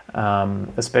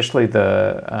especially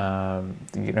the,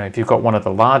 if you've got one of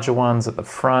the larger ones at the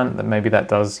front, that maybe that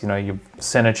does, your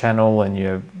center channel and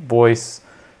your voice,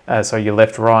 so your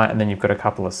left, right, and then you've got a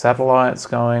couple of satellites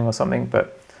going or something.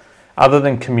 But other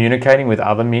than communicating with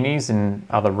other Minis in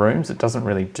other rooms, it doesn't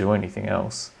really do anything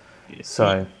else. Yeah.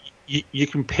 So you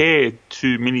can pair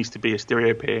two Minis to be a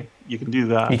stereo pair. You can do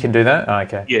that. You can do that? Oh,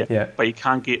 okay. Yeah. But you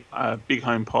can't get a big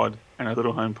home pod and a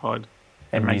little home pod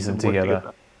and use them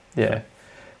together. Yeah.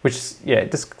 Which,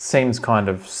 it just seems kind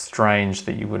of strange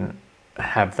that you wouldn't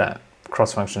have that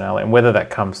cross functionality, and whether that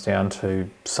comes down to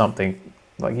something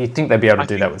like you'd think they'd be able to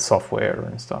do that with software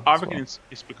and stuff. I reckon it's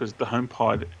because the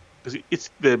HomePod, because it's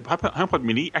the HomePod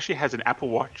Mini actually has an Apple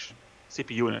Watch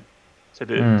CPU in it. So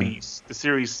the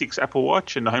Series 6 Apple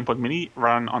Watch and the HomePod Mini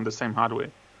run on the same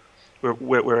hardware,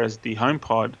 whereas the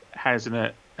HomePod has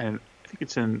I think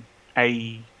it's an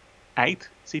A8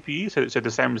 CPU, so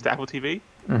the same as the Apple TV.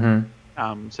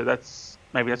 Mm-hmm. So that's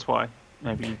why.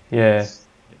 Maybe. Yeah.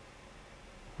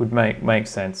 Would make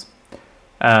sense.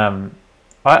 I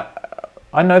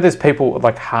know there's people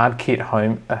like hardcore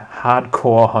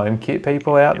HomeKit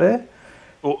people out there.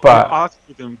 Well, but I like to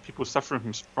call them people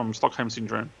suffering from Stockholm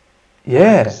syndrome.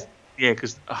 Yeah.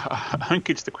 Because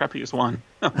HomeKit's the crappiest one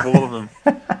of all of them.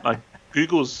 Like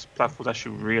Google's platform is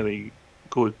actually really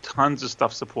good. Tons of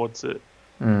stuff supports it,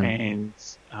 and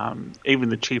even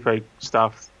the cheapo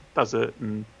stuff does it,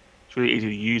 and it's really easy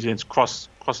to use. And it's cross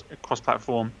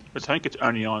platform. But HomeKit's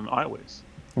only on iOS.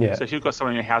 Yeah. So if you've got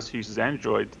someone in your house who uses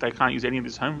Android, they can't use any of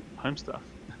this home stuff.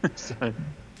 So.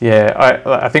 Yeah,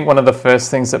 I think one of the first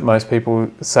things that most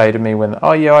people say to me when,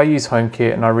 I use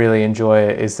HomeKit and I really enjoy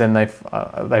it, is then they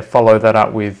follow that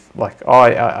up with like,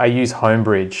 I use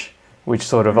Homebridge, which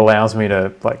sort of allows me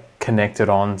to like connect it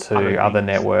on to other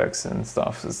networks and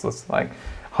stuff. It's just like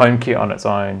HomeKit on its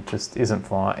own just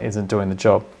isn't doing the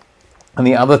job. And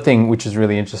the other thing which is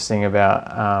really interesting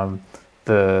about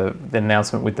the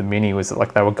announcement with the Mini was that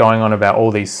like they were going on about all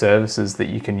these services that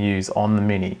you can use on the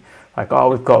Mini. Like,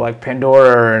 we've got like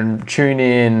Pandora and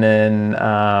TuneIn and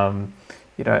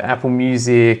Apple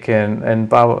Music and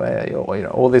blah, blah,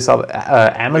 all this other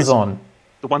Amazon.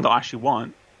 The one that I actually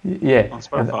want. Yeah. On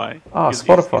Spotify.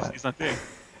 Spotify. It's not there.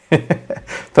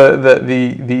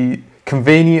 the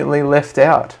conveniently left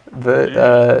out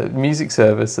music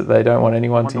service that they don't want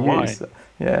anyone to use.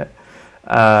 Yeah.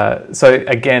 So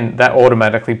again, that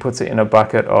automatically puts it in a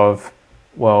bucket of,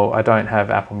 well, I don't have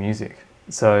Apple Music,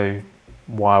 so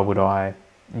why would I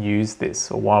use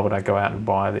this, or why would I go out and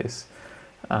buy this?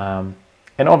 And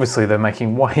obviously they're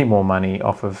making way more money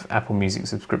off of Apple Music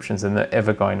subscriptions than they're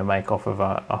ever going to make off of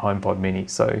a HomePod Mini.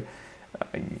 So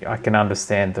I can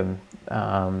understand them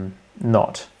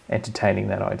not entertaining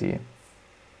that idea.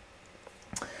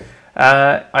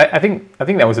 I think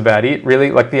that was about it,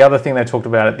 really. Like the other thing they talked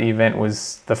about at the event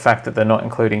was the fact that they're not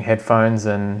including headphones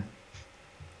and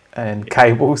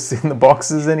cables in the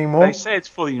boxes anymore. They say it's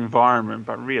for the environment,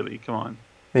 but really, come on.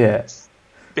 Yeah.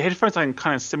 The headphones I can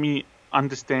kind of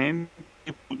semi-understand.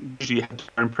 People usually have their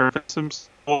own preferences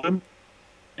for them,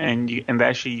 and they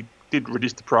actually did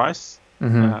reduce the price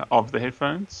of the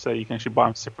headphones, so you can actually buy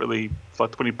them separately for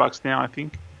like $20 now, I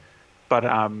think. But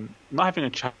not having a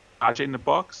charger in the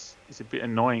box is a bit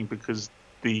annoying because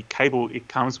the cable it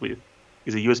comes with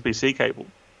is a USB-C cable.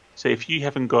 So if you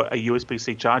haven't got a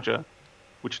USB-C charger,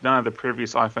 which none of the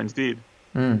previous iPhones did,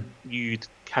 you'd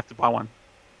have to buy one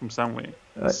from somewhere.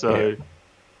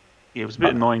 It was a bit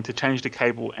annoying to change the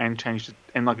cable and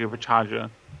not give a charger.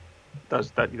 That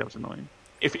was annoying.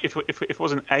 If it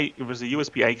was a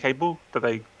USB-A cable that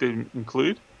they didn't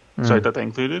include, that they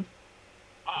included.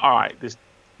 All right, there's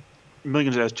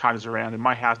millions of those chargers around. In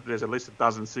my house, there's at least a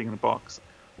dozen sitting in the box.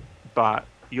 But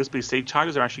USB-C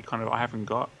chargers are actually I haven't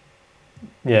got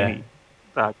any.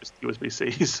 They're just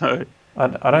USB-C, so...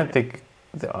 I don't think...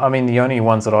 I mean, the only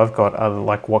ones that I've got are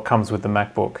like what comes with the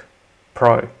MacBook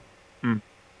Pro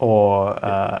or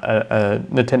a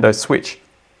Nintendo Switch.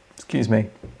 Excuse me.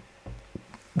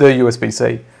 The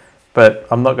USB-C. But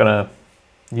I'm not going to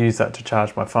use that to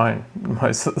charge my phone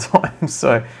most of the time.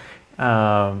 So,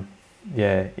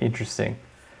 interesting.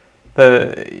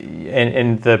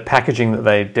 And the packaging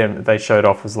that they showed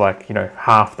off was like,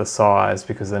 half the size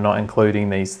because they're not including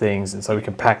these things. And so we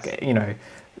can pack,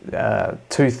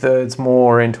 2/3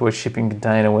 more into a shipping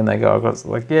container when they go across.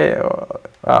 Like, yeah,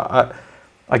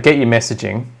 I get your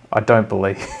messaging. I don't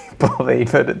believe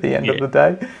it at the end of the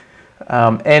day.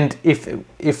 And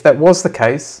if that was the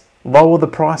case, lower the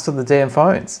price of the damn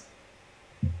phones.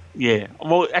 Yeah.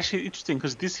 Well, actually, interesting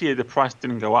because this year the price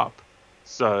didn't go up,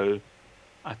 so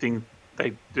I think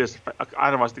they just. I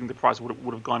otherwise think the price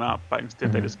would have gone up, but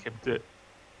instead they just kept it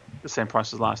the same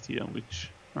price as last year.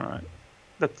 Which, all right,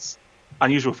 that's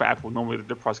unusual for Apple. Normally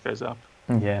the price goes up.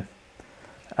 Yeah.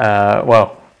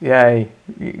 Well, yay!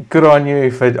 Good on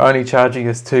you for only charging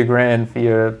us $2,000 for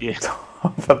your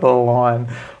for the line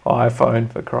iPhone,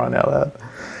 for crying out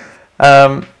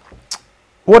loud.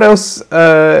 What else?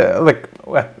 I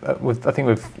think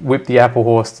we've whipped the Apple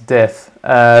horse to death.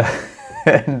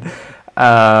 And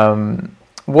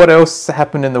what else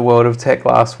happened in the world of tech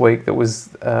last week that was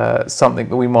something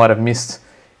that we might have missed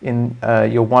in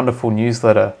your wonderful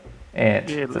newsletter, Ant?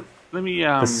 Yeah, let me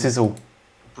the sizzle.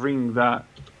 Bring that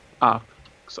up.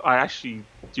 So I actually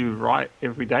do write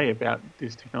every day about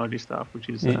this technology stuff, which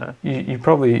is you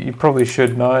probably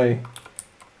should know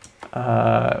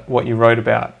what you wrote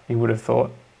about. You would have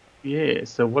thought. Yeah.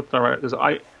 So what did I write?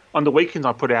 Because on the weekends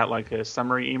I put out like a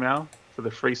summary email for the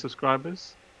free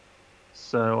subscribers.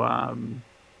 So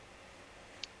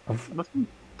nothing.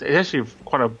 It's actually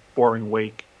quite a boring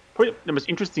week. Probably the most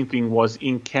interesting thing was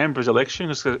in Canberra's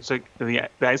election. So the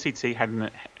ACT had an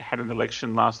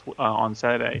election on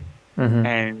Saturday,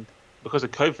 and because of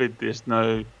COVID, there's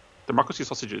no democracy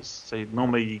sausages. So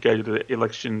normally you go to the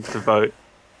election to vote,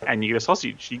 and you get a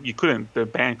sausage. You couldn't. They're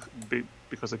banned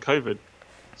because of COVID.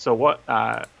 So what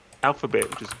Alphabet,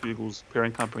 which is Google's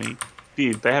parent company,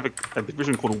 did, they have a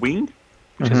division called Wing,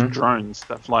 which has drones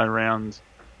that fly around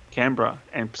Canberra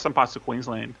and some parts of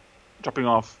Queensland, dropping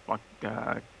off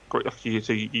you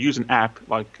use an app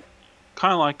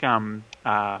kind of like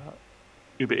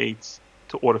Uber Eats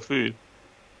to order food,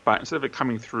 but instead of it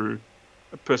coming through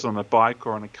a person on a bike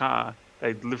or on a car,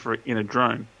 they deliver it in a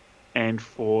drone. And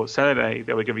for Saturday,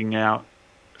 they were giving out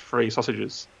free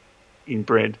sausages in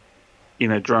bread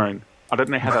in a drone. I don't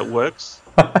know how that works.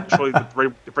 Surely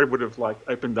the bread would have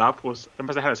opened up, or they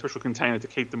must have had a special container to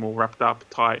keep them all wrapped up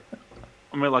tight.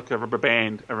 I mean, like a rubber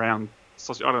band around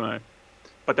sausage. I don't know,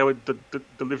 but they were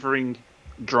delivering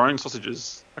drone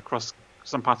sausages across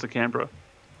some parts of Canberra.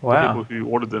 Wow. For people who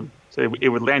ordered them. So it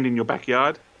would land in your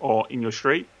backyard or in your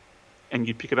street, and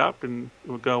you'd pick it up and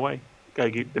it would go away. Go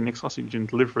get the next sausage and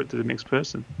deliver it to the next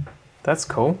person. That's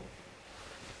cool.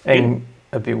 And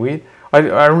a bit weird.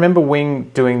 I remember Wing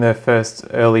doing their first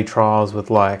early trials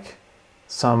with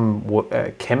some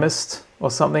chemist or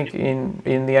something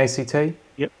in the ACT.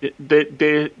 Yep,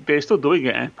 they're still doing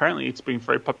it, and apparently it's been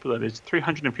very popular. There's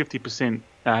 350%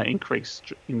 increase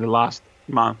in the last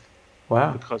month.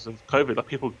 Wow! Because of COVID,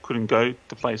 people couldn't go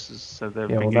to places, so they've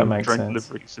been getting drone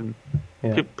deliveries, and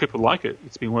people like it.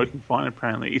 It's been working fine.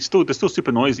 Apparently, they're still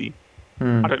super noisy.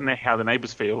 I don't know how the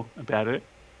neighbours feel about it,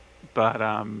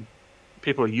 but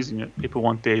people are using it. People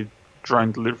want their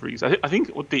drone deliveries. I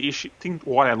think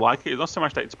why I like it is not so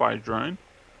much that it's by a drone,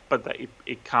 but that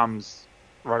it comes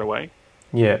right away.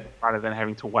 Yeah. Rather than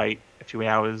having to wait a few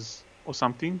hours or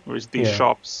something. Whereas these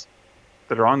shops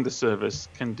that are on the service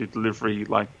can do delivery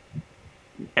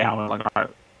hour,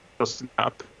 just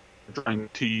up a drone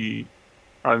to you,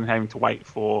 rather than having to wait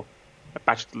for a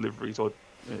batch of deliveries, or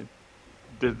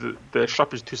the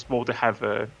shop is too small to have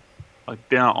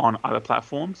they're on other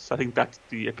platforms. So I think that's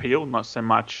the appeal, not so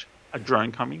much a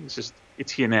drone coming. It's just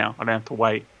it's here now. I don't have to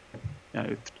wait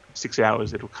 6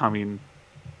 hours. It'll come in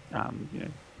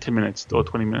 10 minutes or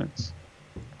 20 minutes.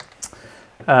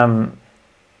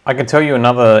 I can tell you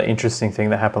another interesting thing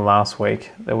that happened last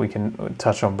week that we can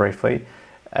touch on briefly,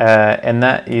 and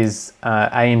that is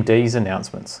AMD's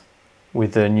announcements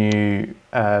with the new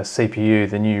CPU,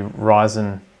 the new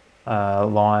Ryzen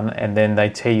line, and then they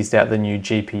teased out the new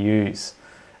GPUs,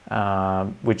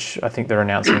 which I think they're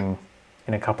announcing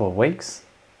in a couple of weeks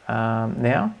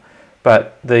now.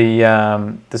 But the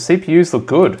CPUs look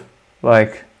good,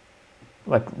 like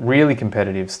really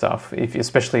competitive stuff.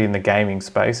 Especially in the gaming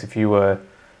space, if you're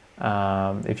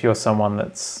someone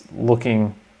that's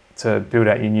looking to build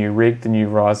out your new rig, the new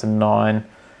Ryzen 9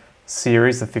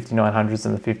 series, the 5900s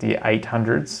and the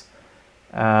 5800s,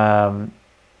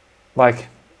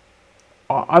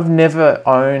 I've never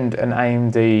owned an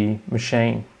AMD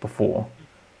machine before.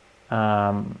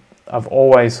 I've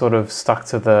always sort of stuck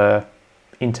to the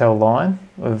Intel line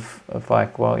of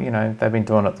they've been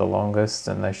doing it the longest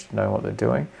and they should know what they're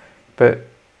doing. But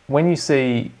when you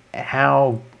see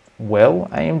how well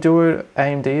AMD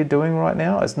are doing right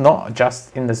now, it's not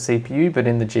just in the CPU but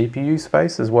in the GPU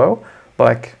space as well.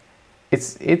 like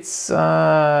it's it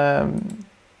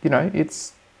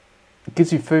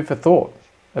gives you food for thought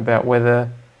about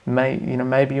whether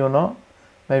maybe or not.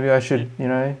 Maybe I should,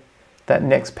 that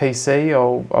next PC,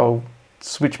 I'll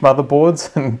switch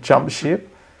motherboards and jump ship.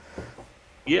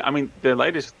 Yeah, I mean, the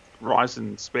latest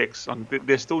Ryzen specs,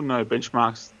 there's still no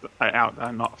benchmarks out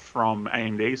there, not from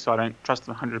AMD, so I don't trust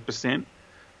them 100%.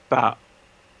 But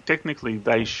technically,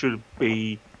 they should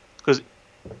be, because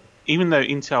even though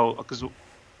Intel, because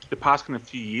the past kind of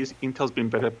few years, Intel's been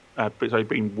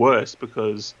been worse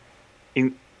because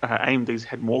AMD's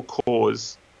had more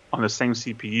cores on the same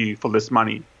CPU for less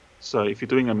money. So if you're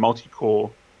doing a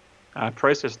multi-core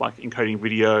process like encoding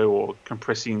video or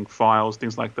compressing files,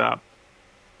 things like that,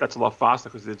 that's a lot faster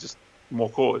because there's just more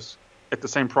cores. At the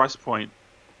same price point,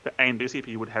 the AMD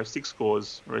CPU would have 6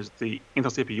 cores, whereas the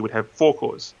Intel CPU would have 4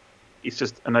 cores. It's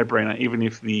just a no-brainer, even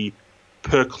if the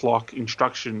per clock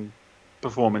instruction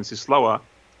performance is slower,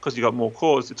 because you've got more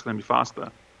cores, it's going to be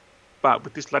faster. But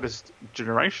with this latest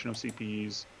generation of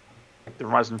CPUs, the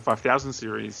Ryzen 5000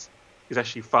 series is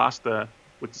actually faster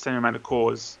with the same amount of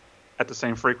cores at the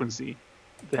same frequency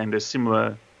than the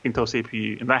similar Intel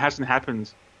CPU. And that hasn't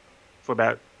happened for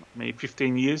about maybe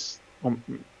 15 years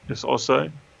or so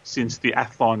since the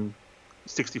Athlon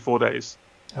 64 days.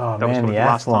 Oh, that man, the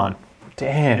Athlon.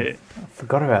 Damn, yeah. I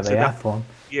forgot about the Athlon.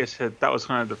 Yes, that was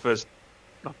kind of the first,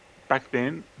 back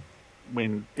then,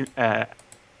 when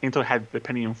Intel had the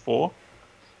Pentium 4,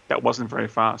 that wasn't very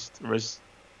fast, whereas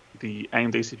the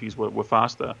AMD CPUs were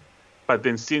faster. But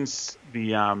then since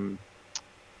the kind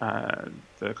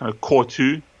of Core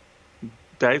 2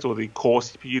 days, or the Core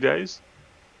CPU days,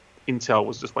 Intel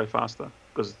was just way faster,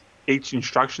 because each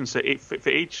instruction, so for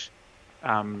each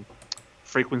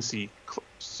frequency,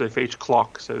 so for each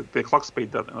clock, so the clock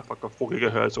speed, like a 4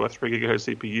 gigahertz or a 3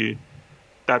 gigahertz CPU,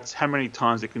 that's how many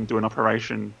times it can do an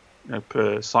operation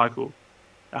per cycle.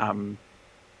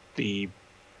 The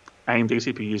AMD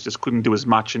CPUs just couldn't do as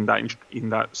much in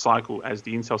that cycle as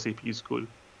the Intel CPUs could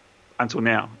until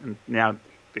now. And now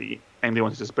the AMD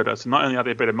ones are just better. So not only are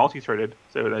they better multi-threaded,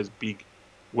 so those big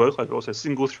workloads, but also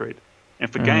single thread.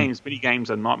 And for games, many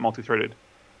games are not multi-threaded,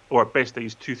 or at best they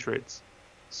use 2 threads.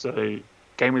 So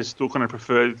gamers still kind of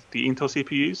preferred the Intel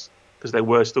CPUs because they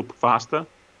were still faster,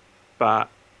 but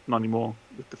not anymore.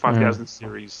 With the 5000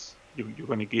 series, you're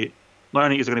going to get, not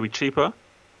only is it going to be cheaper,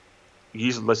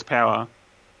 use less power,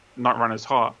 not run as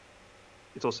hot,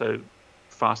 it's also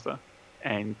faster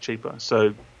and cheaper.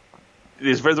 So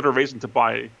there's very little reason to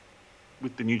buy,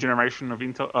 with the new generation of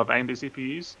AMD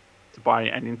CPUs, to buy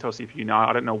an Intel CPU now.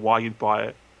 I don't know why you'd buy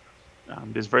it.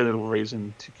 There's very little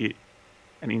reason to get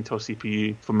an Intel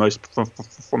CPU for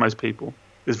most people.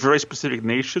 There's very specific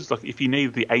niches, like if you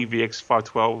need the AVX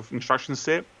 512 instruction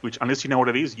set, which unless you know what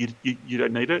it is, you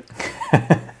don't need it.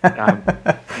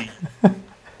 The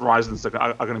Ryzen's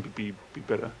are going to be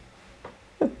better.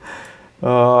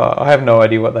 I have no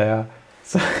idea what they are.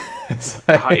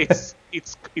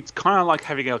 It's kind of like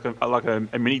having a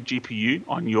mini GPU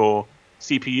on your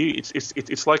CPU.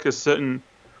 It's like a certain,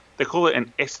 they call it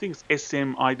an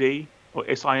SMID or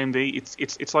SIMD.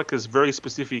 It's like this very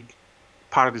specific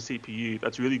part of the CPU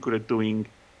that's really good at doing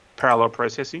parallel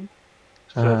processing.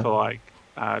 So for like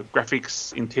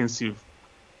graphics intensive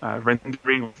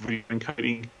rendering, video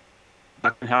encoding,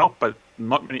 that can help, but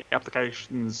not many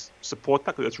applications support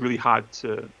that because it's really hard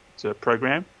to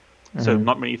program. So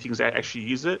not many things actually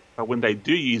use it, but when they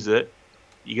do use it,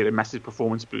 you get a massive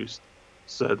performance boost.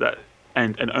 So that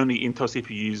and only Intel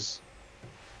CPUs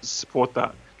support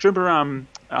that. Do you remember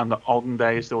on the olden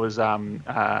days there was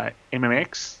MMX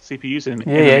CPUs and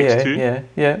MMX2?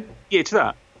 Yeah, it's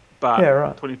that, but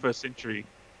 21st century.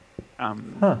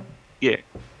 Yeah.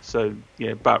 So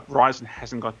but Ryzen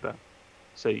hasn't got that,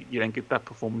 so you don't get that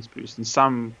performance boost. And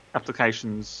some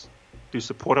applications do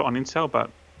support it on Intel, but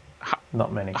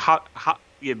not many.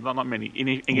 Not many. And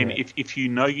again, if you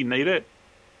know you need it,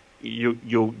 you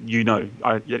know.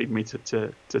 I didn't mean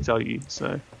to tell you.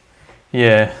 So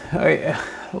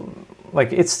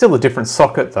like it's still a different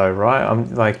socket though, right?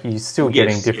 I'm like you're still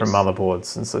getting different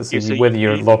motherboards, and so whether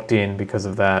you're locked in because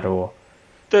of that or.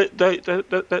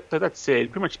 That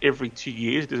said, pretty much every 2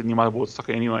 years there's a new motherboard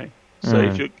socket anyway. So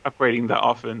if you're upgrading that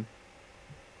often,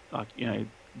 like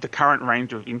the current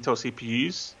range of Intel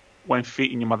CPUs won't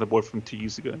fit in your motherboard from 2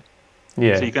 years ago.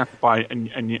 Yeah. So you're going to have to buy a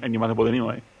new motherboard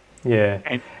anyway. Yeah.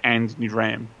 And new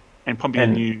RAM and probably a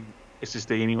new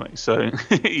SSD anyway. So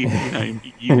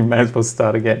you may as well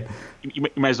start again. You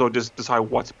may as well just decide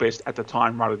what's best at the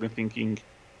time rather than thinking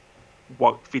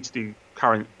what fits the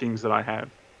current things that I have.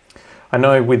 I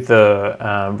know with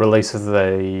the release of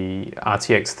the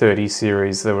RTX 30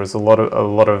 series, there was a lot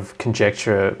of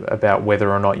conjecture about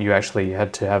whether or not you actually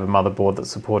had to have a motherboard that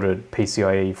supported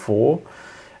PCIe 4,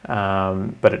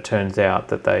 but it turns out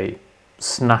that they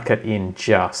snuck it in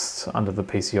just under the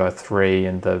PCI 3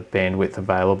 and the bandwidth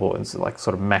available, and like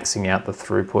sort of maxing out the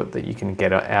throughput that you can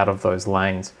get out of those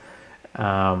lanes.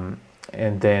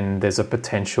 And then there's a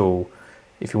potential,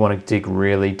 if you want to dig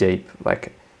really deep,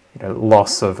 like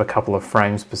loss of a couple of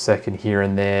frames per second here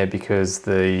and there because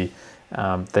the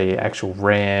actual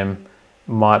RAM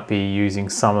might be using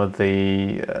some of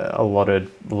the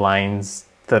allotted lanes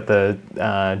that the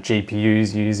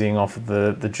GPU's using off of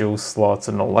the dual slots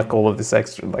and all of this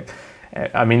extra,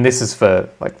 I mean, this is for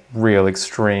like real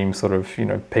extreme sort of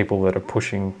people that are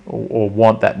pushing or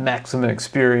want that maximum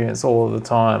experience all of the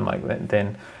time, like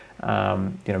then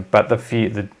but the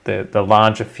fear, the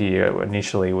larger fear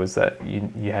initially was that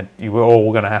you were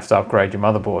all going to have to upgrade your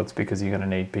motherboards because you're going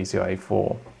to need PCIe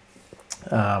 4,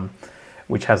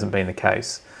 which hasn't been the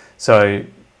case. So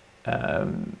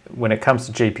when it comes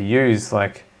to GPUs,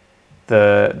 like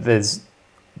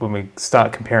when we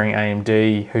start comparing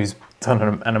AMD, who's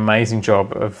done an amazing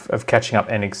job of catching up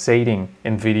and exceeding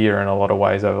NVIDIA in a lot of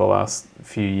ways over the last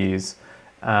few years.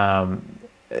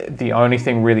 The only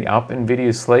thing really up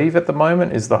NVIDIA's sleeve at the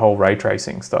moment is the whole ray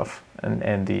tracing stuff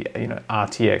and the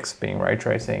RTX being ray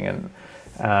tracing, and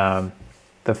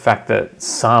the fact that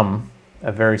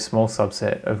a very small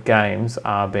subset of games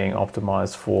are being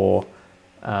optimized for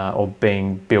or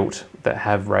being built that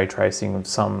have ray tracing of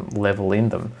some level in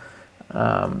them.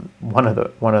 One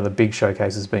of the big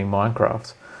showcases being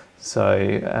Minecraft,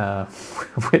 so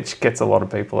which gets a lot of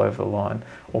people over the line,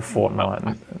 or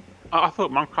Fortnite. I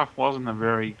thought Minecraft wasn't a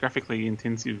very graphically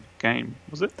intensive game,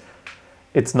 was it?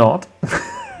 It's not,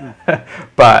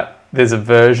 but there's a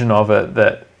version of it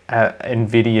that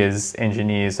NVIDIA's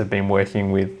engineers have been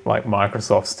working with, like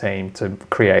Microsoft's team, to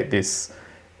create this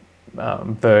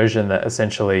version that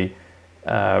essentially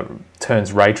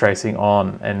turns ray tracing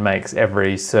on and makes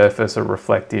every surface a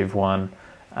reflective one.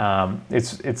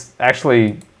 It's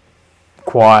actually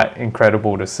quite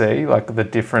incredible to see, like the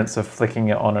difference of flicking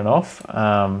it on and off,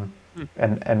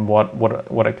 and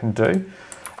what it can do.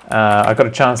 I got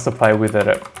a chance to play with it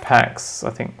at PAX, I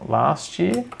think last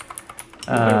year.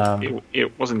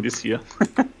 It wasn't this year.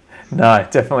 No,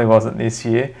 it definitely wasn't this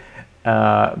year.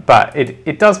 But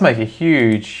it does make a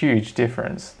huge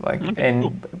difference.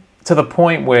 Cool. To the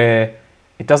point where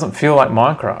it doesn't feel like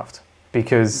Minecraft,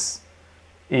 because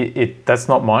that's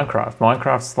not Minecraft.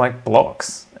 Minecraft's like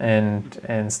blocks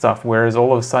and stuff, whereas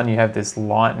all of a sudden you have this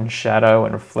light and shadow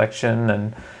and reflection,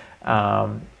 and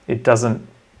it doesn't.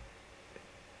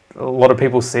 A lot of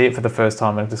people see it for the first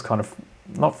time and just kind of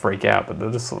not freak out, but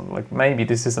they're just like, maybe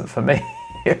this isn't for me.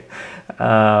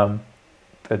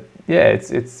 But yeah,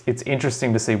 it's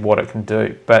interesting to see what it can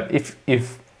do. But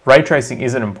if ray tracing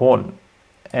isn't important,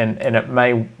 and it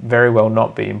may very well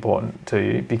not be important to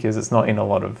you because it's not in a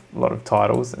lot of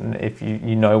titles, and if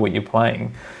you know what you're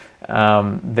playing,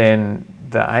 then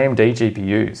the AMD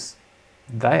GPUs,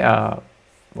 they are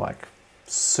like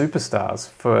superstars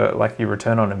for like your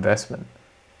return on investment.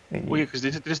 Well, yeah, because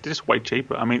they're just way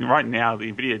cheaper. I mean, right now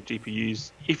the NVIDIA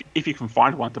GPUs, if you can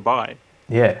find one to buy,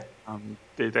 yeah,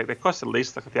 they cost at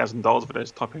least like $1,000 for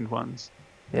those top end ones.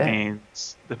 Yeah, and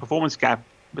the performance gap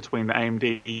between the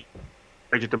AMD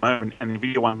range at the moment and the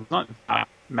NVIDIA one is not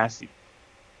massive.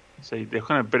 So they're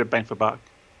kind of better bang for buck.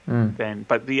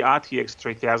 But the RTX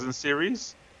 3000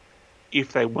 series,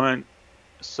 if they weren't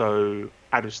so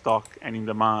out of stock and in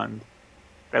demand,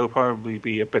 they would probably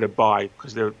be a better buy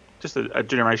because they're just a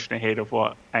generation ahead of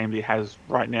what AMD has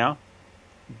right now.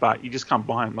 But you just can't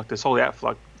buy them. Like they're sold out for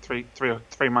like 3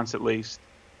 months at least.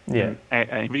 Yeah. And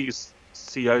NVIDIA's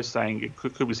CEO saying it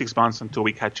could be 6 months until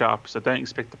we catch up. So don't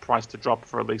expect the price to drop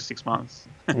for at least 6 months.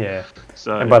 Yeah.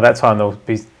 So, and by that time they'll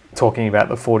be talking about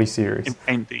the 40 series.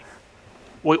 AMD.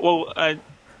 Well,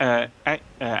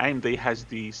 AMD has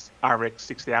the RX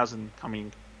 6000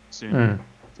 coming soon.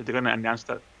 So they're going to announce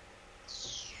that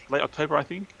late October, I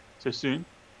think. So soon.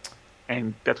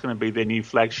 And that's going to be their new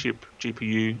flagship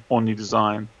GPU, all new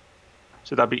design.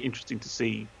 So that'll be interesting to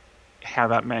see how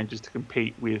that manages to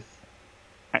compete with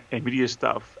NVIDIA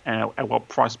stuff and at what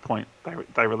price point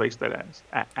they release that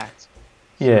at.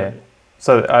 Yeah.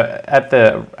 So at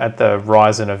the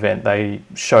Ryzen event, they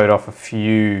showed off a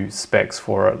few specs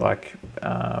for it, like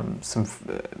some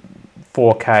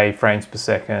 4K frames per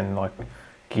second, like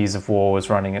Gears of War was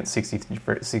running at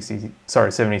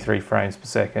 73 frames per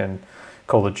second.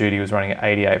 Call of Duty was running at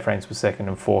 88 frames per second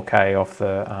and 4K off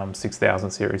the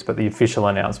 6000 series, but the official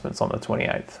announcement's on the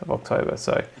 28th of October.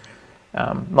 So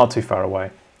Not too far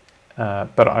away,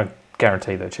 but I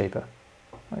guarantee they're cheaper,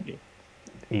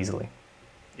 easily.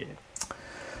 Yeah.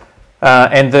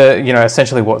 And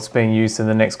essentially what's being used in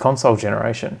the next console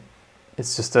generation,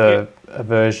 it's just a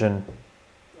version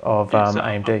of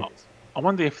AMD. I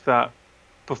wonder if that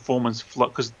performance flow,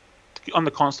 because on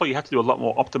the console you have to do a lot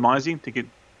more optimizing to get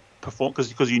perform,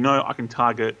 because I can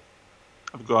target.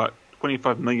 I've got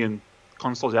 25 million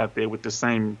consoles out there with the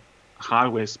same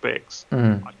hardware specs.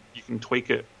 You can tweak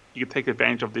it. You can take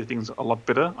advantage of these things a lot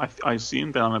better, I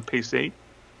assume, than on a PC.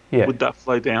 Yeah. Would that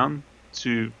flow down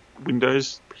to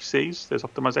Windows PCs? There's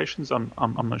optimizations.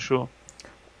 I'm not sure.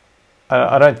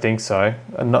 I don't think so.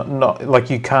 Not like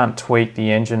you can't tweak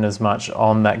the engine as much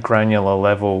on that granular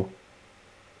level,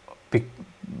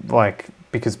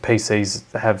 because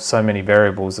PCs have so many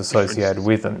variables associated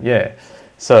with them. Yeah.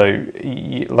 So,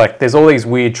 there's all these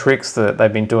weird tricks that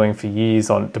they've been doing for years,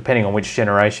 depending on which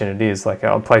generation it is. Like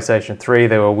on PlayStation 3,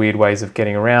 there were weird ways of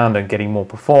getting around and getting more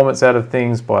performance out of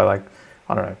things by,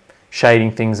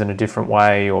 shading things in a different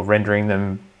way or rendering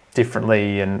them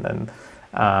differently. And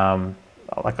I'm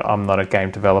not a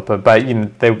game developer, but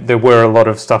there were a lot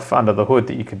of stuff under the hood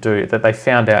that you could do that they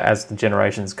found out as the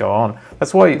generations go on.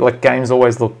 That's why games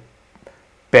always look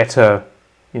better,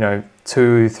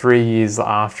 2-3 years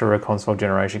after a console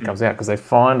generation comes out, because they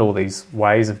find all these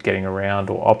ways of getting around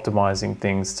or optimizing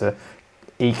things to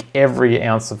eke every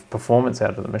ounce of performance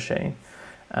out of the machine,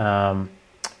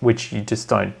 which you just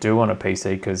don't do on a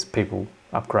PC because people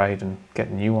upgrade and get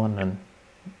a new one, and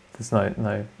there's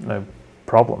no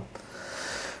problem.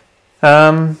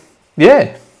 But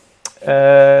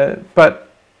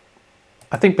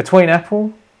I think between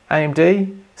Apple,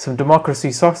 AMD, some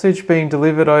democracy sausage being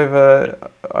delivered over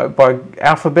by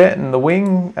Alphabet and the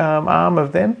wing arm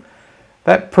of them,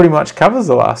 that pretty much covers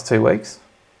the last 2 weeks.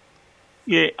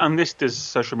 Yeah, unless there's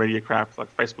social media crap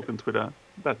like Facebook and Twitter.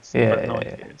 That's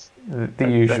the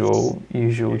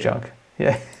usual junk.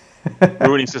 Yeah,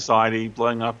 ruining society,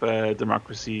 blowing up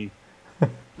democracy,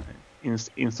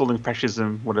 installing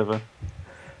fascism, whatever.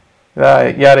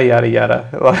 Yada yada yada.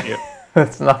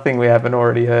 That's nothing we haven't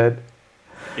already heard.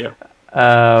 Yeah.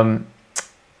 I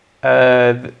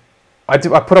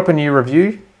put up a new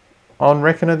review on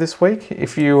Reckoner this week.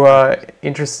 If you are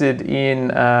interested in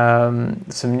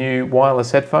some new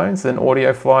wireless headphones, then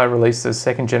AudioFly released a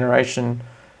second generation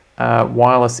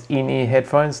wireless in-ear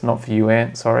headphones. Not for you,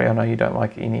 Ant. Sorry, I know you don't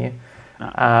like in-ear.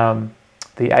 No.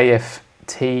 The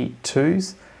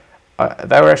AFT2s.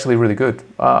 They were actually really good.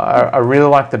 I really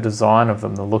liked the design of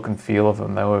them, the look and feel of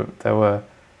them.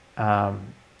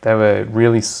 They were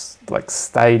really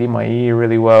stayed in my ear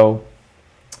really well.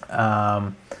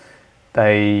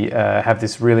 They have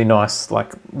this really nice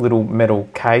little metal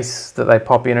case that they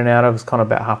pop in and out of. It's kind of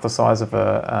about half the size of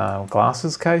a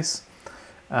glasses case.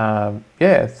 They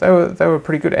were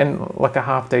pretty good, and a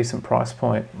half decent price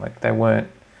point. They weren't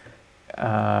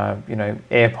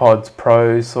AirPods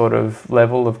Pro sort of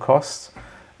level of cost.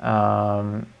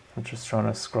 I'm just trying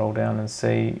to scroll down and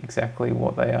see exactly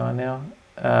what they are now.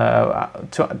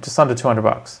 Just under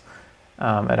 $200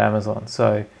 at Amazon.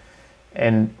 So,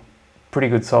 and pretty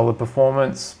good solid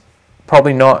performance.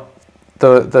 Probably not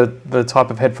the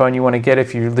type of headphone you want to get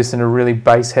if you listen to really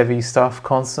bass heavy stuff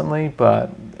constantly, but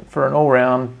for an all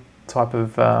round type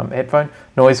of headphone,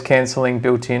 noise cancelling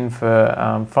built in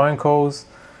for phone calls.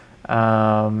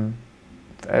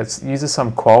 It uses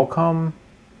some Qualcomm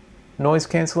noise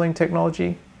cancelling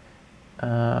technology,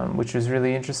 which is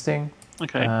really interesting.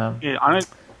 Okay.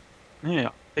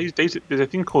 There's a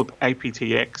thing called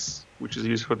aptX, which is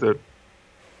used for the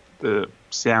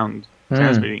sound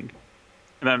transmitting,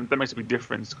 and that makes a big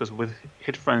difference, because with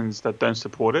headphones that don't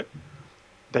support it,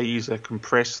 they use a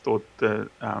compressed or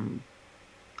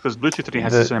because Bluetooth only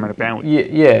has the same amount of bandwidth.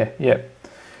 Yeah.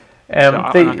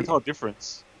 I can tell a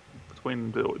difference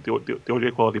between the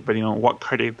audio quality depending on what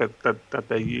codec that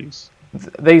they use.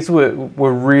 These were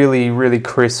really, really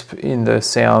crisp in the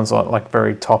sounds,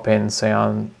 very top end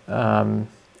sound, and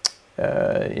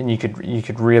you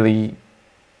could really.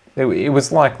 It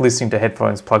was like listening to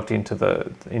headphones plugged into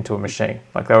a machine.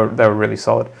 They were really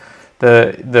solid.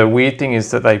 The weird thing is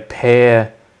that they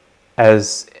pair,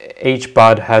 as each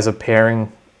bud has a pairing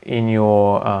in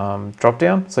your drop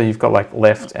down. So you've got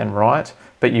left and right,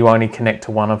 but you only connect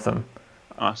to one of them.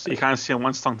 So you can't see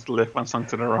one song to the left, one song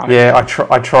to the right. Yeah,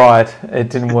 I tried. It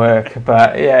didn't work,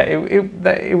 but yeah,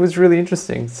 it was really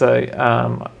interesting. So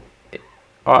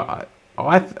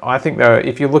I think though,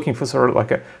 if you're looking for sort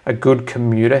of a good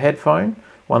commuter headphone,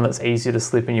 one that's easy to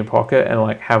slip in your pocket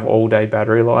and have all day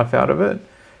battery life out of it,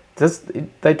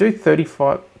 they do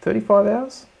 35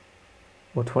 hours?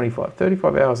 or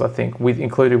 35 hours, I think,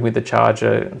 included with the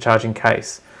charging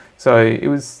case. So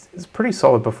it's pretty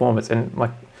solid performance, and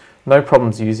like no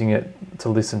problems using it to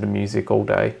listen to music all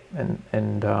day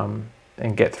and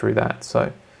get through that.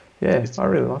 So yeah, I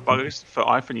really like it. I guess for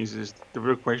iPhone users, the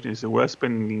real question is: we're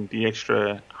spending the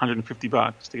extra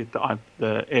 $150 to get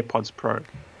the AirPods Pro.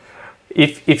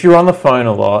 If you're on the phone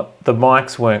a lot, the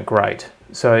mics weren't great.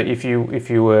 So if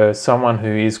you were someone who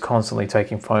is constantly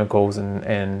taking phone calls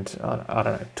and I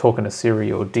don't know, talking to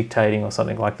Siri or dictating or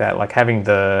something like that, like having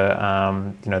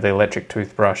the the electric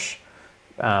toothbrush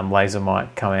laser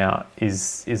mic come out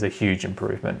is a huge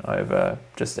improvement over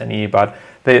just an earbud.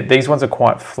 These ones are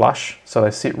quite flush, so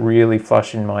they sit really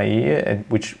flush in my ear,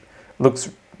 which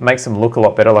makes them look a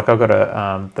lot better. Like I've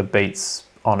got the Beats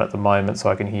on at the moment, so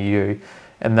I can hear you,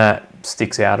 and that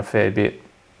sticks out a fair bit.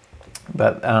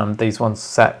 But these ones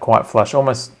sat quite flush,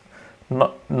 almost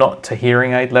not to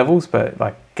hearing aid levels, but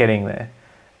like getting there.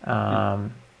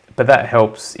 But that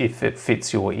helps if it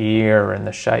fits your ear and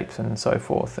the shapes and so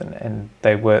forth. And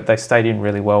they stayed in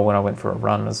really well when I went for a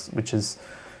run, which is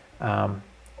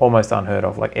almost unheard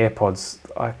of. Like AirPods,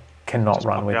 I cannot just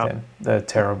run with them. They're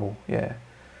terrible. Yeah,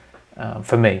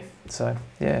 for me. So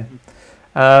yeah.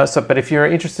 But if you're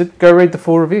interested, go read the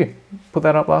full review. Put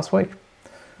that up last week.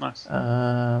 Nice.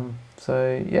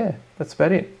 So yeah, that's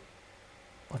about it,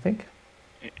 I think.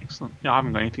 Excellent. Yeah, I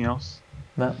haven't got anything else.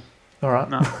 No. All right.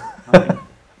 No.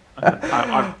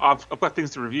 I've got things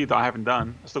to review that I haven't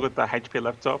done. I still got the HP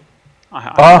laptop.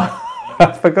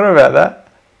 I forgot about that.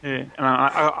 Yeah, and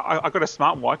I got a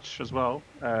smartwatch as well.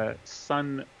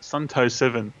 Sunto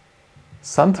 7.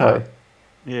 Sunto.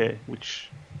 Yeah,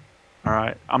 which. All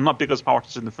right, I'm not big on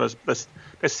smartwatches in the first place.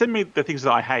 They send me the things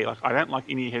that I hate. Like I don't like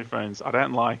any headphones. I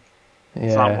don't like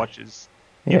smartwatches.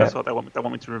 Yeah, that's what they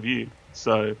want me to review.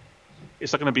 So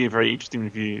it's not going to be a very interesting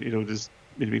review. It'll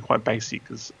be quite basic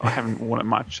because I haven't worn it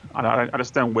much. I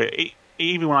just don't wear.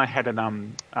 Even when I had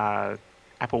an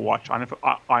Apple Watch, I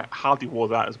hardly wore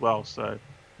that as well. So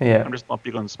yeah, I'm just not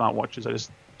big on smartwatches. I just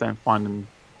don't find them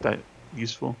that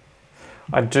useful.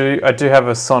 I do have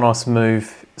a Sonos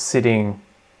Move sitting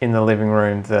in the living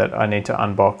room that I need to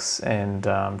unbox and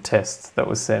test that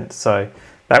was sent. So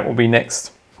that will be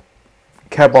next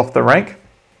cab off the rank.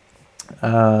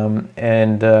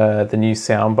 And the new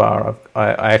soundbar,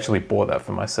 I actually bought that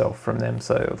for myself from them.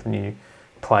 So the new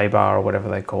play bar or whatever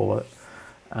they call it.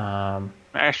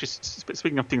 Actually,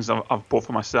 speaking of things I've bought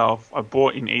for myself, I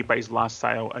bought in eBay's last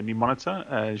sale a new monitor,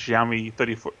 a Xiaomi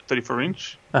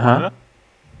 34-inch monitor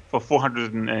for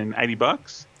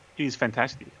 $480. It is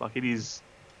fantastic. Like it is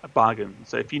a bargain.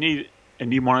 So if you need a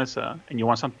new monitor and you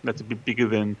want something that's a bit bigger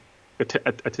than a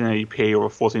 1080p or a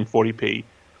 1440p,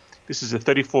 this is a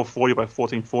 3440 by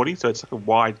 1440, so it's like a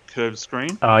wide curved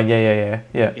screen. Oh, yeah.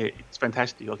 It's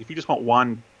fantastic. Like if you just want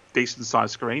one decent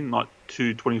sized screen, not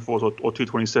two 24s or two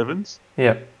 27s,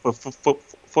 yeah,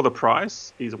 for the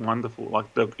price is wonderful.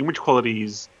 Like the image quality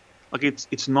is like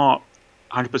it's not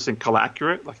 100% color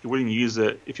accurate. Like you wouldn't use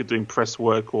it if you're doing press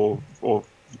work or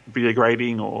video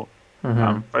grading or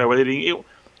photo editing.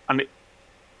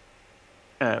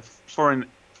 For an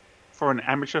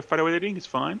amateur photo editing, it's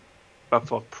fine. But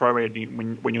for pro editing,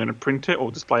 when you're going to print it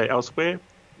or display it elsewhere,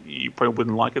 you probably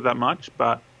wouldn't like it that much.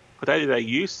 But for day-to-day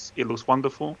use, it looks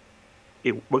wonderful.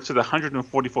 It works at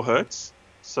 144 hertz.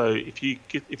 So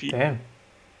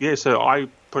so I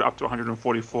put it up to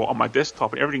 144 on my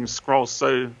desktop, and everything scrolls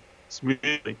so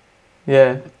smoothly.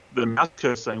 Yeah. The mouse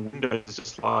cursor in Windows is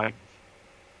just like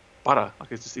butter.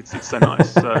 Like it's so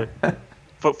nice. So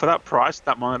for that price,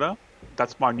 that monitor,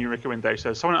 that's my new recommendation. So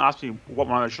if someone asked me what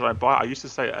monitor should I buy, I used to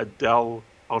say a Dell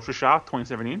UltraSharp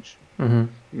 27-inch.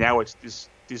 Now it's this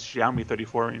Xiaomi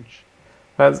 34-inch.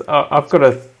 I've got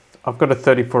a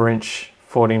 34-inch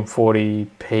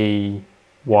 1440p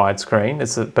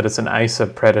widescreen. But it's an Acer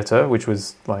Predator, which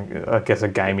was like I guess a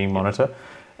gaming monitor.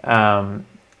 And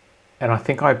I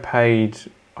think I paid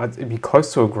it'd be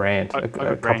close to $1,000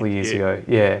 a couple of years ago.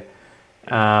 Yeah.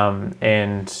 But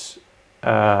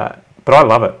I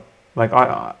love it. Like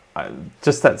I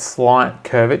just that slight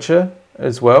curvature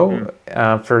as well.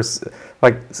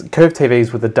 Like curved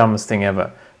TVs were the dumbest thing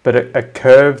ever. But a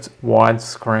curved wide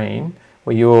screen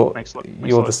where you're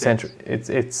the center,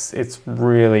 it's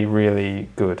really, really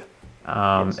good.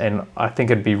 And I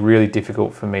think it'd be really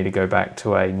difficult for me to go back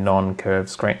to a non-curved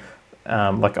screen.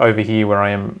 Like over here where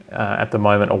I am at the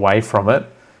moment, away from it,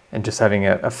 and just having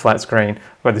a flat screen.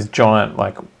 I've got this giant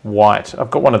like white.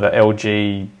 I've got one of the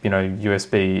LG,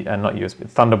 USB and not USB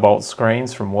Thunderbolt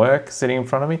screens from work sitting in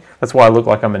front of me. That's why I look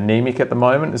like I'm anemic at the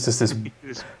moment. It's just this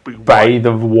bathe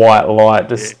of white light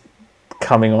just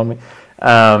coming on me.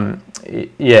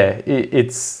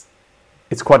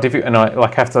 It's quite difficult, and I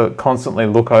like have to constantly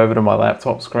look over to my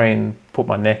laptop screen, put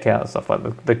my neck out and stuff like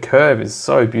that. The curve is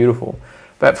so beautiful,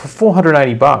 but for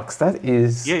 $480, that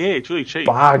is it's really cheap.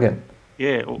 Bargain.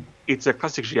 Yeah, well, it's a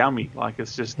classic Xiaomi. Like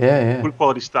it's just good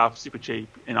quality stuff, super cheap,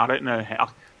 and I don't know how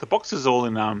the box is all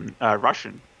in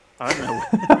Russian. I don't know.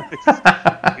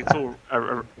 It's all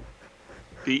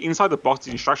the inside the box.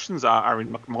 The instructions are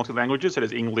in multi languages, so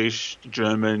there's English,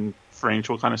 German, French,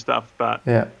 all kind of stuff. But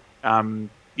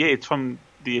it's from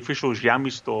the official Xiaomi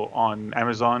store on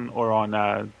Amazon or on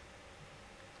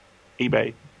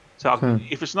eBay. So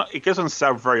if it's not, it goes on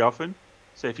sale very often.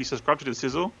 So if you subscribe to the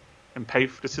Sizzle and pay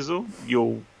for the Sizzle,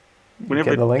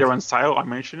 whenever they're on sale, I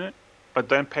mention it, but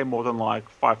don't pay more than like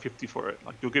 $5.50 for it.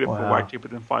 Like you'll get it for way cheaper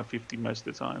than $5.50 most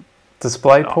of the time.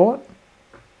 DisplayPort?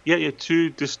 Yeah,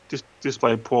 2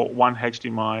 DisplayPort, 1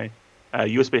 HDMI,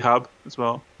 USB hub as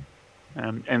well.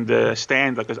 And the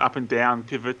stand that goes up and down,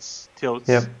 pivots, tilts.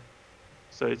 Yep.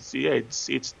 So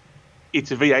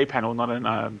it's a VA panel, not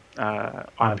an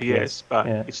IPS, but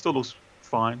it still looks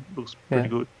fine. Looks pretty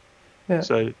good. Yeah.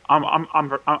 So I'm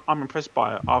impressed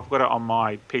by it. I've got it on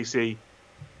my PC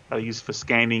that I use for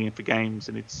scanning and for games,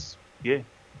 and it's it's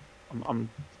a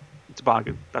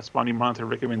bargain. That's my new monitor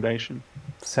recommendation.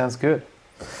 Sounds good.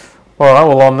 All right.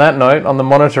 Well, on that note, on the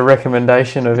monitor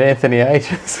recommendation of Anthony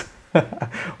Ages.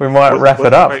 We might wrap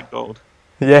it up. Gold.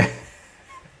 Yeah.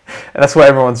 And that's what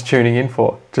everyone's tuning in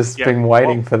for. Just been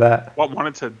waiting for that. What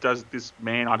monitor does this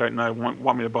man, I don't know,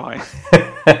 want me to buy?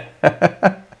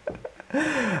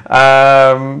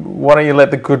 Why don't you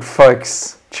let the good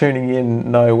folks tuning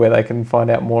in know where they can find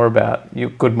out more about your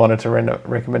good monitor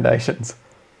recommendations?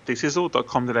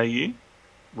 thesizzle.com.au,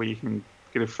 where you can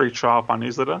get a free trial of my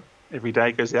newsletter. Every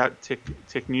day goes out,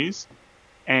 tech news.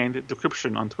 And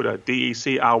Decryption on Twitter,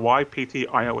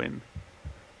 DECRYPTION.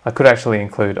 I could actually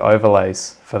include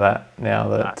overlays for that now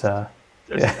that...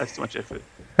 That's too much effort.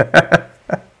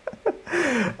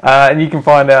 And you can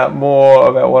find out more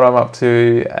about what I'm up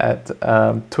to at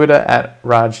Twitter at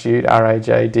Rajdeut,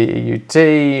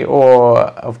 RAJDEUT, or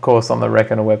of course on the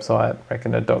Reckoner website,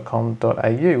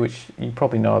 reckoner.com.au, which you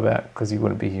probably know about because you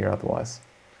wouldn't be here otherwise.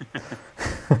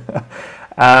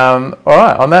 All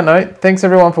right, on that note, thanks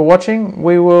everyone for watching.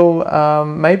 We will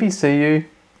maybe see you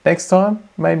next time,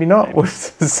 maybe not. We'll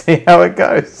see how it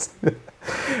goes.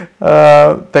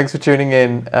 Thanks for tuning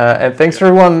in, and thanks for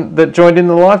everyone that joined in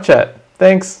the live chat.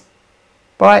 Thanks.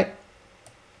 Bye.